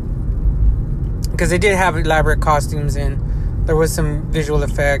produce. Because they did have elaborate costumes and there was some visual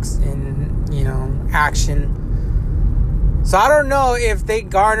effects and, action. So I don't know if they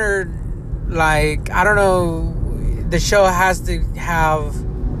garnered, like, I don't know, the show has to have,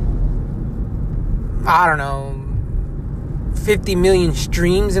 I don't know, 50 million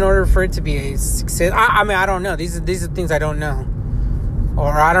streams in order for it to be a success. I mean, I don't know. These are things I don't know.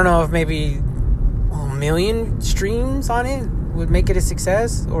 Or I don't know if maybe a million streams on it would make it a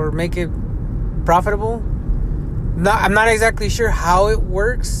success or make it profitable. I'm not exactly sure how it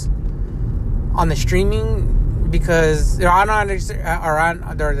works on the streaming because they're on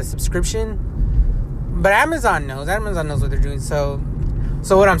the subscription. But Amazon knows what they're doing. So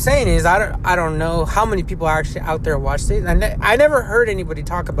So what I'm saying is, I don't know how many people actually out there watched it. I never heard anybody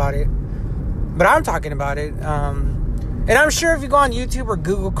talk about it, but I'm talking about it. And I'm sure if you go on YouTube or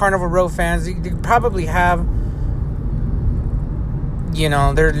Google Carnival Row fans, they probably have, you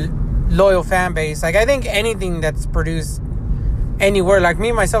know, their loyal fan base. Like, I think anything that's produced anywhere, like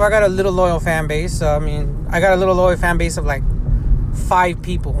me myself, I got a little loyal fan base. So I mean, I got a little loyal fan base of like 5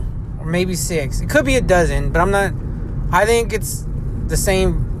 people or maybe 6. It could be a dozen, but I'm not. I think it's the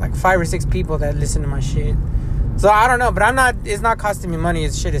same, like 5 or 6 people that listen to my shit. So I don't know, but I'm not. It's not costing me money.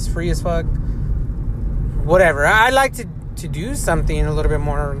 It's shit is free as fuck. Whatever. I like to do something a little bit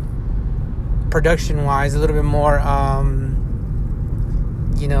more production wise, a little bit more,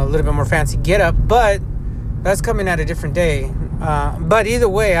 you know, a little bit more fancy get up, but that's coming at a different day. But either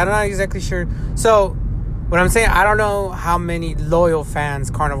way, I'm not exactly sure. So what I'm saying, I don't know how many loyal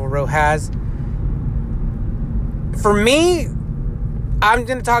fans Carnival Row has. For me, I'm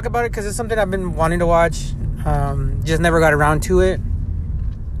going to talk about it because it's something I've been wanting to watch. Just never got around to it.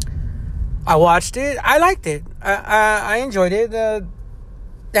 I watched it. I liked it. I enjoyed it. It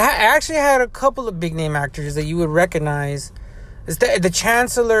actually had a couple of big name actors that you would recognize. The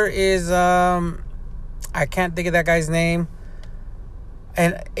Chancellor is... I can't think of that guy's name.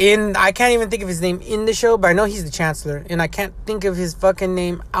 And I can't even think of his name in the show, but I know he's the Chancellor. And I can't think of his fucking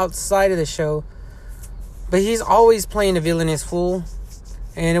name outside of the show. But he's always playing a villainous fool.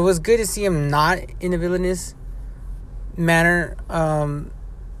 And it was good to see him not in a villainous manner.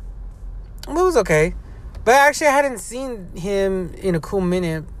 It was okay. But actually, I hadn't seen him in a cool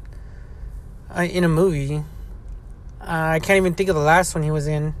minute in a movie. I can't even think of the last one he was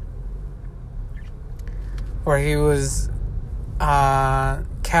in, where he was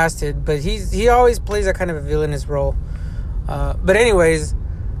casted. But he always plays that kind of a villainous role. But anyways,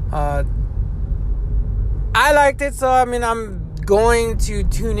 I liked it. So I mean, I'm going to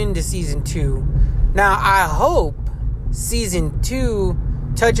tune into season 2. Now I hope season 2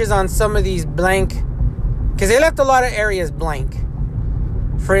 touches on some of these blank, because they left a lot of areas blank.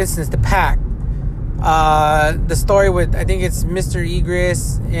 For instance, the pack. The story with, I think it's Mr.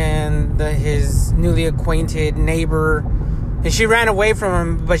 Egress and his newly acquainted neighbor, and she ran away from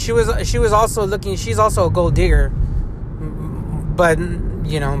him. But she was also looking. She's also a gold digger, but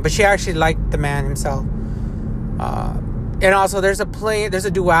you know, but she actually liked the man himself. And also, there's a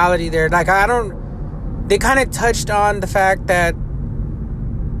duality there. Like they kind of touched on the fact that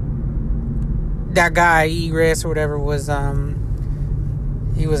that guy Egress or whatever was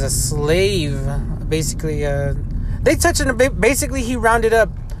he was a slave. Basically, they touched on it. Basically, he rounded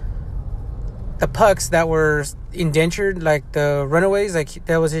up the pucks that were indentured, like the runaways. Like,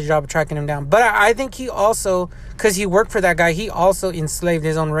 that was his job, tracking them down. But I think he also, because he worked for that guy, he also enslaved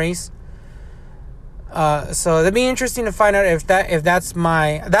his own race. So it'd be interesting to find out if that's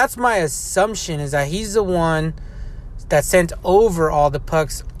my assumption, is that he's the one that sent over all the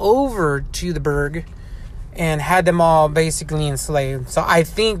pucks over to the Berg and had them all basically enslaved. So I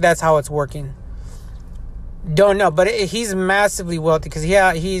think that's how it's working. Don't know, but he's massively wealthy because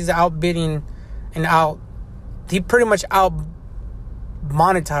he's outbidding and he pretty much out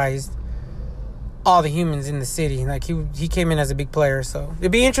monetized all the humans in the city. Like, he came in as a big player. So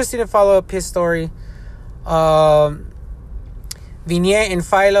it'd be interesting to follow up his story. Vignette and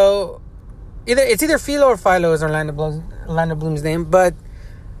Philo, either Philo or Philo is Orlando Bloom's name, but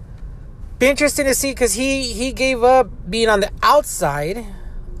be interesting to see, because he gave up being on the outside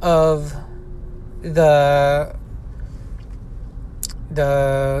of the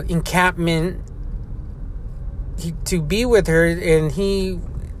encampment to be with her, and he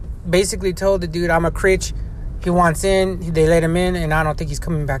basically told the dude, I'm a critch. He wants in. They let him in, and I don't think he's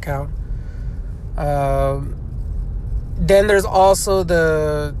coming back out. Then there's also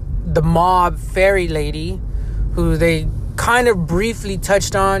the mob fairy lady, who they kind of briefly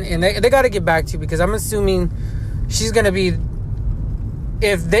touched on, and they got to get back to, because I'm assuming she's gonna be,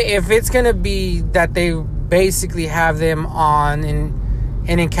 if it's gonna be that they basically have them on an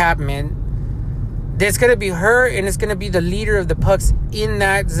encampment, it's gonna be her, and it's gonna be the leader of the pucks in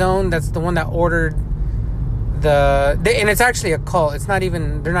that zone. That's the one that ordered and it's actually a cult. It's not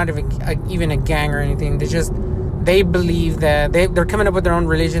even, they're not even a gang or anything. They believe that they're coming up with their own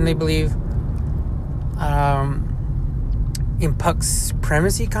religion. They believe in puck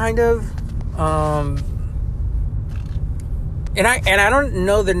supremacy, kind of. And I don't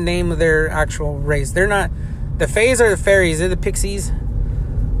know the name of their actual race. They're not, the Fays are the fairies. They're the pixies.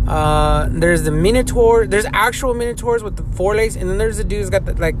 There's the Minotaur. There's actual Minotaurs with the 4 legs, and then there's the dude's got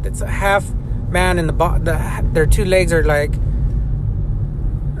it's a half man, and their 2 legs are like,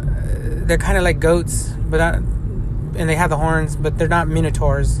 they're kind of like goats, but and they have the horns, but they're not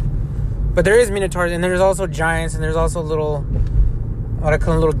minotaurs. But there is minotaurs, and there's also giants, and there's also little, what I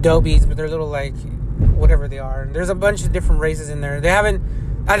call them, little dobies, but they're little, like, whatever they are. There's a bunch of different races in there. They haven't,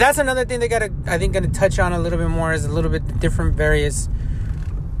 that's another thing they gotta, I think, gonna touch on a little bit more, is a little bit different various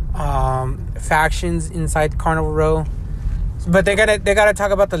factions inside Carnival Row. But they gotta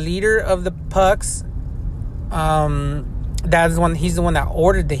talk about the leader of the Pucks. That's one. He's the one that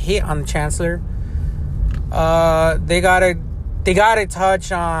ordered the hit on the Chancellor. They gotta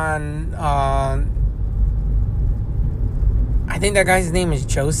touch on. I think that guy's name is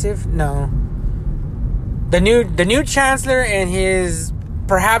Joseph. No. The new Chancellor and his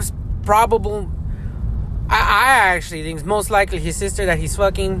perhaps probable. I actually think it's most likely his sister that he's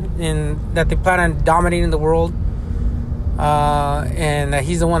fucking, and that they plan on dominating the world. And that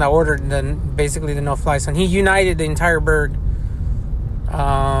he's the one that ordered basically the no-fly zone. He united the entire burg.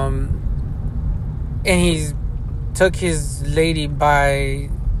 And he took his lady by...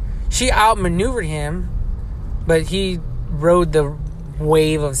 She outmaneuvered him, but he rode the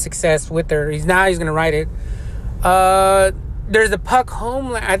wave of success with her. He's gonna ride it. There's the Puck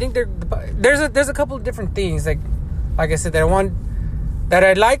homeland. I think there's a couple of different things like I said that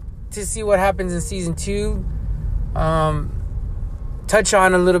I'd like to see what happens in season 2. Touch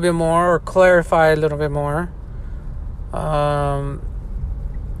on a little bit more or clarify a little bit more. And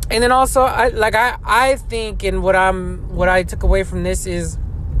then also I think, and what I took away from this is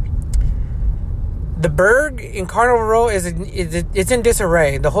the burg in Carnival Row it's in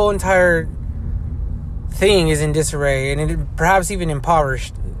disarray. The whole entire thing is in disarray, and it perhaps even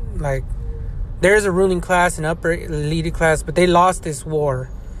impoverished. Like, there's a ruling class and upper elite class, but they lost this war.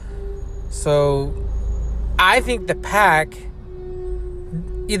 So I think the pack,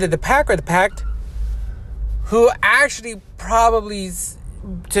 either the pack or the pact, who actually probably,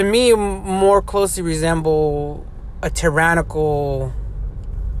 to me, more closely resemble a tyrannical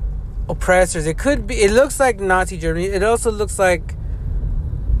oppressors. It could be. It looks like Nazi Germany. It also looks like,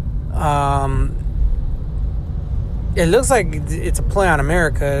 it looks like it's a play on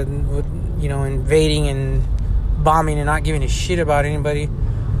America, with, invading and bombing and not giving a shit about anybody.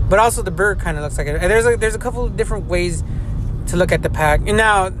 But also the burg kind of looks like it. And there's a couple of different ways to look at the pack. And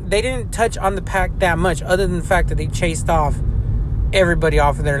now, they didn't touch on the pack that much, other than the fact that they chased off everybody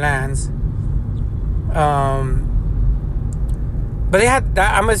off of their lands. But they had,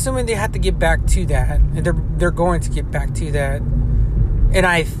 I'm assuming they had to get back to that. They're going to get back to that. And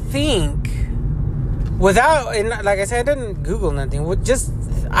I think, and like I said, I didn't Google nothing.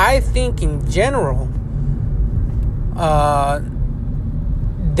 I think in general,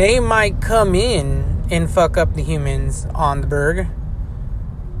 they might come in and fuck up the humans on the burg,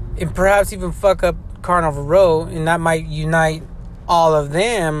 and perhaps even fuck up Carnival Row, and that might unite all of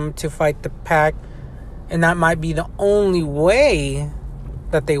them to fight the pack, and that might be the only way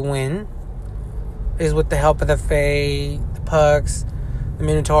that they win, is with the help of the Fae, the Pucks, the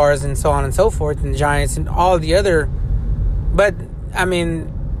Minotaurs, and so on and so forth, and the Giants, and all the other. But I mean,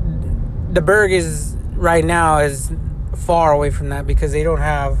 the burg is right now is far away from that, because they don't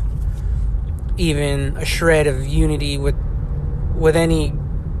have even a shred of unity with any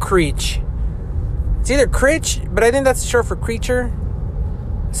creature. It's either critch, but I think that's short for creature.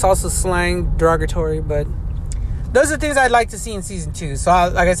 It's also slang, derogatory, but those are things I'd like to see in season 2. So,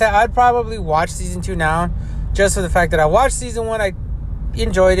 like I said, I'd probably watch season 2 now, just for the fact that I watched season 1. I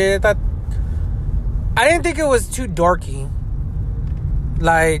enjoyed it. I didn't think it was too dorky.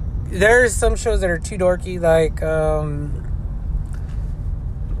 Like, there's some shows that are too dorky, like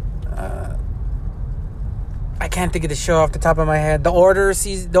I can't think of the show off the top of my head. The Order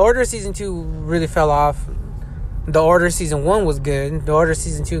season 2 really fell off. The Order season 1 was good. The Order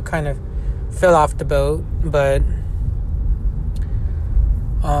season 2 kind of fell off the boat, but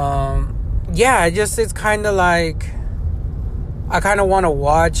yeah, it's kind of like I kind of want to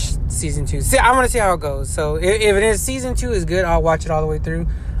watch season 2. See, I want to see how it goes. So if it is season 2 is good, I'll watch it all the way through.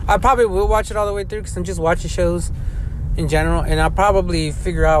 I probably will watch it all the way through, because I'm just watching shows in general, and I'll probably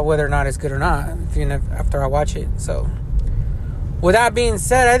figure out whether or not it's good or not after I watch it. So with that being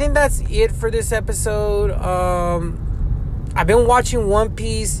said, I think that's it for this episode. I've been watching One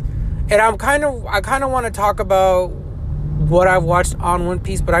Piece, and I kind of want to talk about what I've watched on One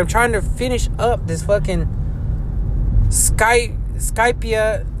Piece, but I'm trying to finish up this fucking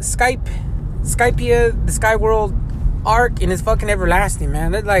Skypiea, the Sky World arc, and it's fucking everlasting,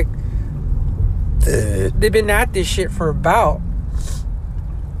 man. They're like, they've been at this shit for about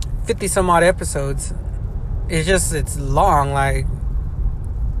 50 some odd episodes. It's long, like,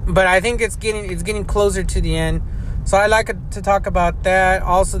 but I think it's getting closer to the end. So I like to talk about that.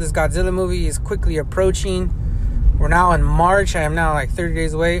 Also, this Godzilla movie is quickly approaching. We're now in March. I am now like 30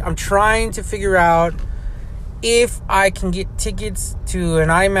 days away. I'm trying to figure out if I can get tickets to an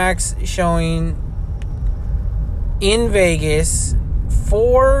IMAX showing in Vegas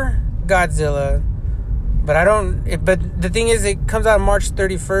for Godzilla. But I don't... But the thing is, it comes out March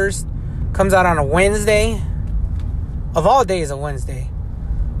 31st. Comes out on a Wednesday. Of all days, a Wednesday.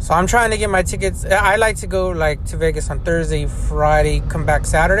 So I'm trying to get my tickets. I like to go like to Vegas on Thursday, Friday, come back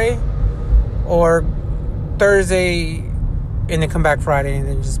Saturday. Or Thursday and then come back Friday and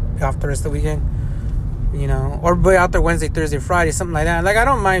then just be off the rest of the weekend. You know, or be out there Wednesday, Thursday, Friday, something like that. Like, I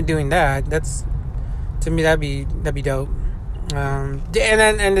don't mind doing that. That's, to me, that'd be dope. And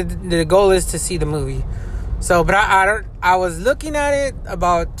then the goal is to see the movie. So, but I was looking at it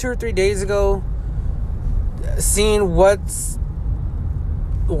about 2 or 3 days ago, seeing because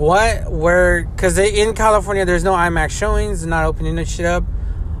in California there's no IMAX showings, not opening this shit up.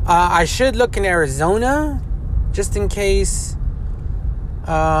 I should look in Arizona, just in case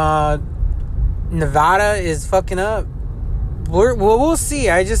Nevada is fucking up. We'll see.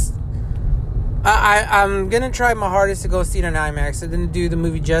 I'm gonna try my hardest to go see it in IMAX. I didn't do the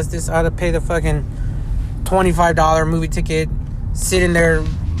movie justice. I had to pay the fucking $25 movie ticket, sitting there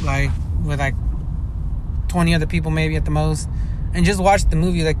like with like 20 other people maybe at the most, and just watch the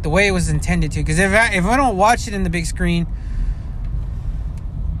movie like the way it was intended to. Because if I don't watch it in the big screen,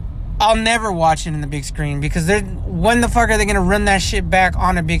 I'll never watch it in the big screen, because when the fuck are they gonna run that shit back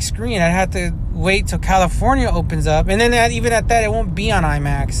on a big screen? I'd have to wait till California opens up, and then even at that, it won't be on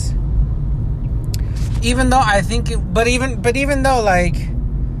IMAX. Even though I think, even though, like,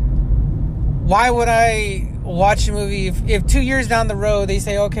 why would I watch a movie if 2 years down the road they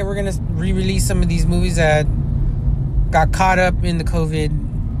say, okay, we're gonna re-release some of these movies that got caught up in the COVID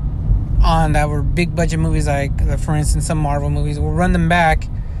that were big budget movies, like for instance some Marvel movies, we'll run them back.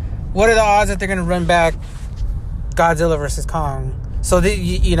 What are the odds that they're gonna run back Godzilla vs. Kong? So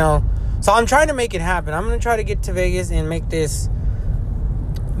so I'm trying to make it happen. I'm gonna try to get to Vegas and make this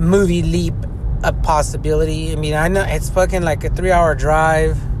movie leap a possibility. I mean, I know it's fucking like a 3-hour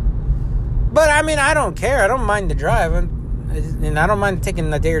drive, but I mean, I don't care. I don't mind the drive, and I don't mind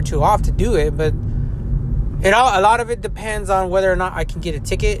taking a day or two off to do it. But a lot of it depends on whether or not I can get a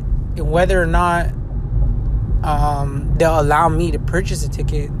ticket, and whether or not they'll allow me to purchase a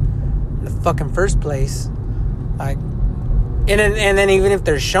ticket in the fucking first place. Like, and then even if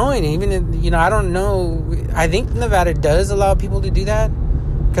they're showing it, I don't know. I think Nevada does allow people to do that,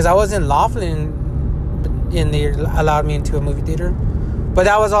 because I was in Laughlin and they allowed me into a movie theater. But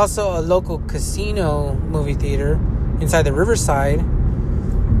that was also a local casino movie theater inside the Riverside.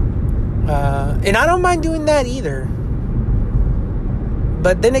 And I don't mind doing that either.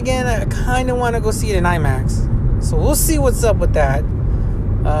 But then again, I kind of want to go see it in IMAX. So we'll see what's up with that.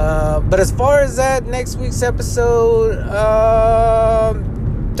 But as far as that next week's episode,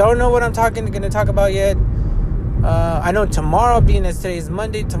 don't know what I'm going to talk about yet. I know tomorrow, being as today's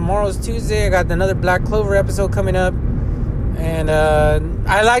Monday, tomorrow's Tuesday, I got another Black Clover episode coming up. And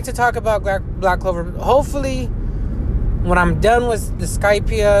I like to talk about Black Clover. Hopefully, when I'm done with the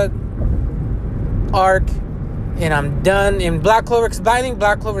Skypiea arc, and I'm done in Black Clover, because I think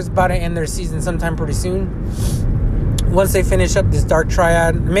Black Clover is about to end their season sometime pretty soon. Once they finish up this Dark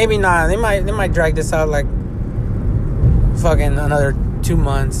Triad, maybe not. They might drag this out like fucking another 2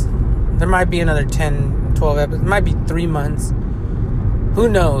 months. There might be another 10, 12 episodes. It might be 3 months. Who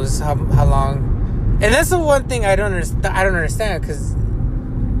knows how long? And that's the one thing I don't understand, because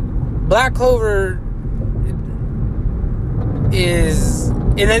Black Clover is,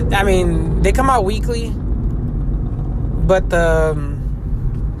 I mean, they come out weekly, but the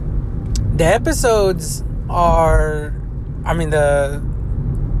episodes are, I mean, the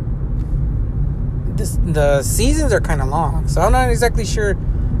seasons are kind of long, so I'm not exactly sure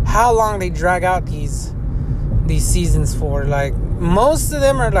how long they drag out these seasons for. Like, most of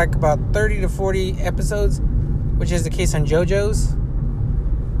them are like about 30 to 40 episodes, which is the case on JoJo's.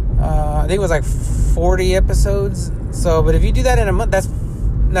 I think it was like 40 episodes. So, but if you do that in a month, that's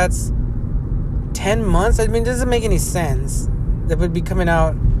 10 months. I mean, it doesn't make any sense. That would be coming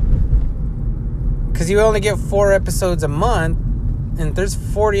out, because you only get 4 episodes a month, and there's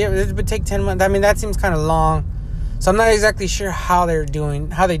 40. It would take 10 months. I mean, that seems kind of long. So I'm not exactly sure how they do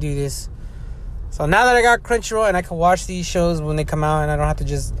this. So now that I got Crunchyroll and I can watch these shows when they come out, and I don't have to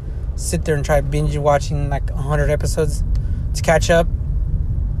just sit there and try binge watching like 100 episodes to catch up.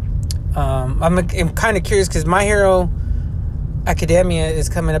 I'm kind of curious, because My Hero Academia is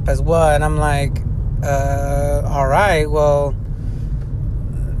coming up as well, and I'm like, all right, well,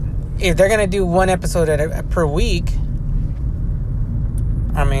 if they're gonna do 1 episode per week,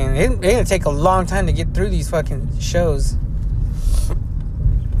 I mean, it's gonna take a long time to get through these fucking shows.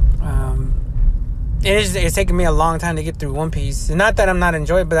 It's taken me a long time to get through One Piece. And not that I'm not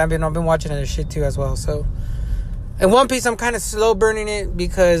enjoying it, but I've been watching other shit too as well. So, and One Piece, I'm kind of slow burning it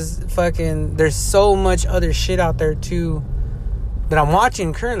because fucking there's so much other shit out there too that I'm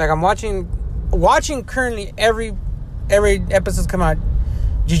watching currently. Like I'm watching currently every episode's come out.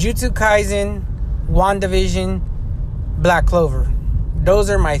 Jujutsu Kaisen, WandaVision, Black Clover.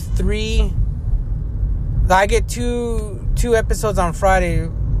 Those are my 3. I get two episodes on Friday,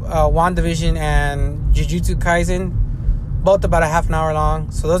 WandaVision and Jujutsu Kaisen, both about a half an hour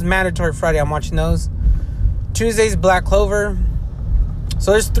long. So those mandatory Friday, I'm watching those. Tuesday's Black Clover. So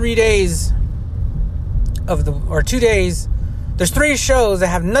there's 3 days or 2 days. There's 3 shows that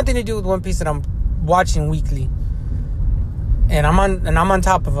have nothing to do with One Piece that I'm watching weekly, and I'm on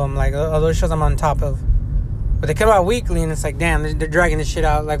top of them. Like all those shows, I'm on top of. But they come out weekly, and it's like, damn, they're dragging this shit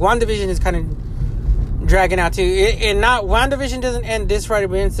out. Like, WandaVision is kind of dragging out, too. WandaVision doesn't end this Friday,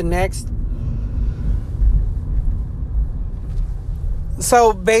 but it's the next.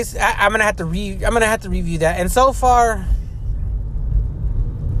 So, I'm gonna have to review that. And so far,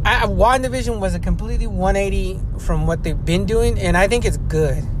 WandaVision was a completely 180 from what they've been doing, and I think it's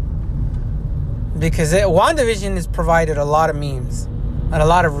good. Because WandaVision has provided a lot of memes, and a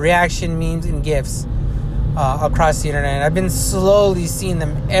lot of reaction memes and GIFs. Across the internet. I've been slowly seeing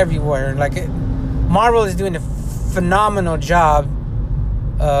them everywhere. Like Marvel is doing a phenomenal job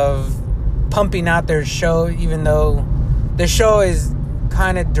of pumping out their show, even though the show is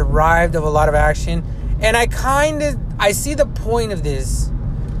kind of derived of a lot of action. And I see the point of this.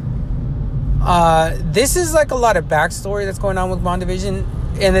 This is like a lot of backstory that's going on with WandaVision,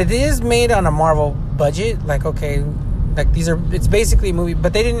 and it is made on a Marvel budget. Like, okay, like it's basically a movie,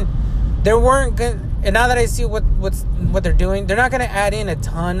 but they weren't good. And now that I see what they're doing, they're not going to add in a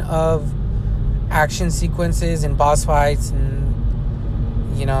ton of action sequences and boss fights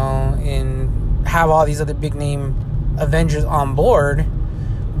and, you know, and have all these other big name Avengers on board,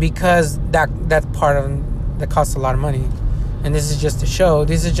 because that's part of that costs a lot of money. And this is just a show.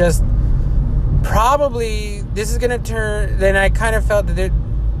 This is just this is going to turn. Then I kind of felt that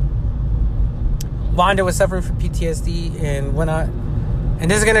Wanda was suffering from PTSD and whatnot. And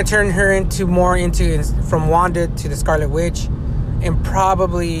this is going to turn her into from Wanda to the Scarlet Witch, and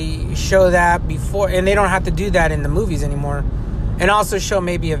probably show that before. And they don't have to do that in the movies anymore. And also show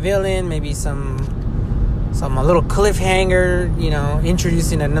maybe a villain, maybe a little cliffhanger, you know,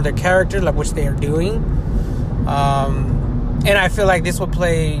 introducing another character, like which they are doing. And I feel like this will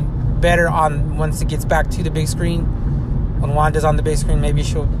play better once it gets back to the big screen. When Wanda's on the big screen, maybe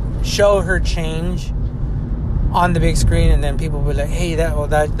she'll show her change on the big screen, and then people will be like, hey,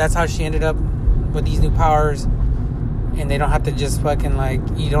 that's how she ended up with these new powers. And they don't have to just fucking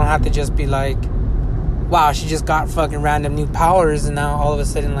you don't have to just be like, wow, she just got fucking random new powers and now all of a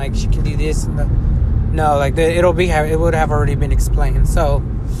sudden she can do this and that. No, it would have already been explained. So,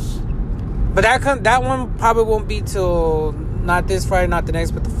 but that one probably won't be till not this Friday, not the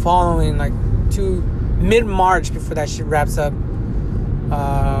next, but the following, to mid-March, before that shit wraps up.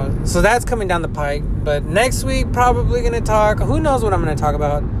 So that's coming down the pike. But next week, probably going to talk. Who knows what I'm going to talk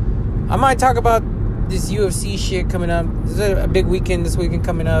about? I might talk about this UFC shit coming up. There's a big weekend this weekend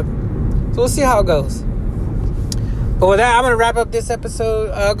coming up. So we'll see how it goes. But with that, I'm going to wrap up this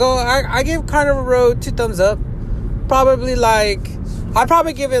episode. I give Carnival Road 2 thumbs up. Probably I'd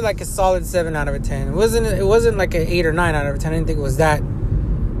probably give it a solid 7 out of a 10. It wasn't like an 8 or 9 out of a 10. I didn't think it was that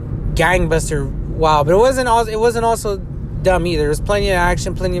gangbuster wow. But it wasn't also dumb either. There was plenty of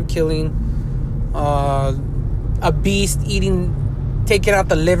action, plenty of killing. A beast taking out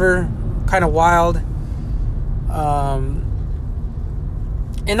the liver, kind of wild. And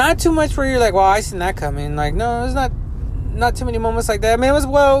not too much where you're like, wow, I seen that coming. No, there's not too many moments like that. I mean, it was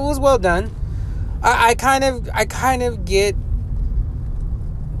well done. I kind of get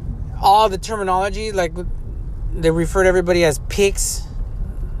all the terminology. They refer to everybody as pigs.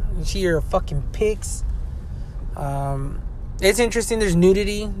 You're a fucking pigs. It's interesting. There's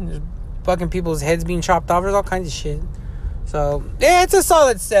nudity. There's fucking people's heads being chopped off. There's all kinds of shit. So, yeah, it's a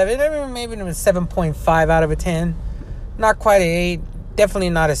solid 7. I mean, maybe a 7.5 out of a 10. Not quite an 8.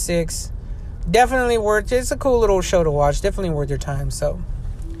 Definitely not a 6. Definitely worth it. It's a cool little show to watch. Definitely worth your time. So,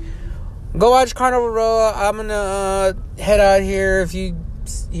 go watch Carnival Row. I'm going to head out here. If you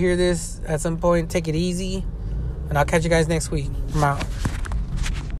hear this at some point, take it easy. And I'll catch you guys next week. I'm out.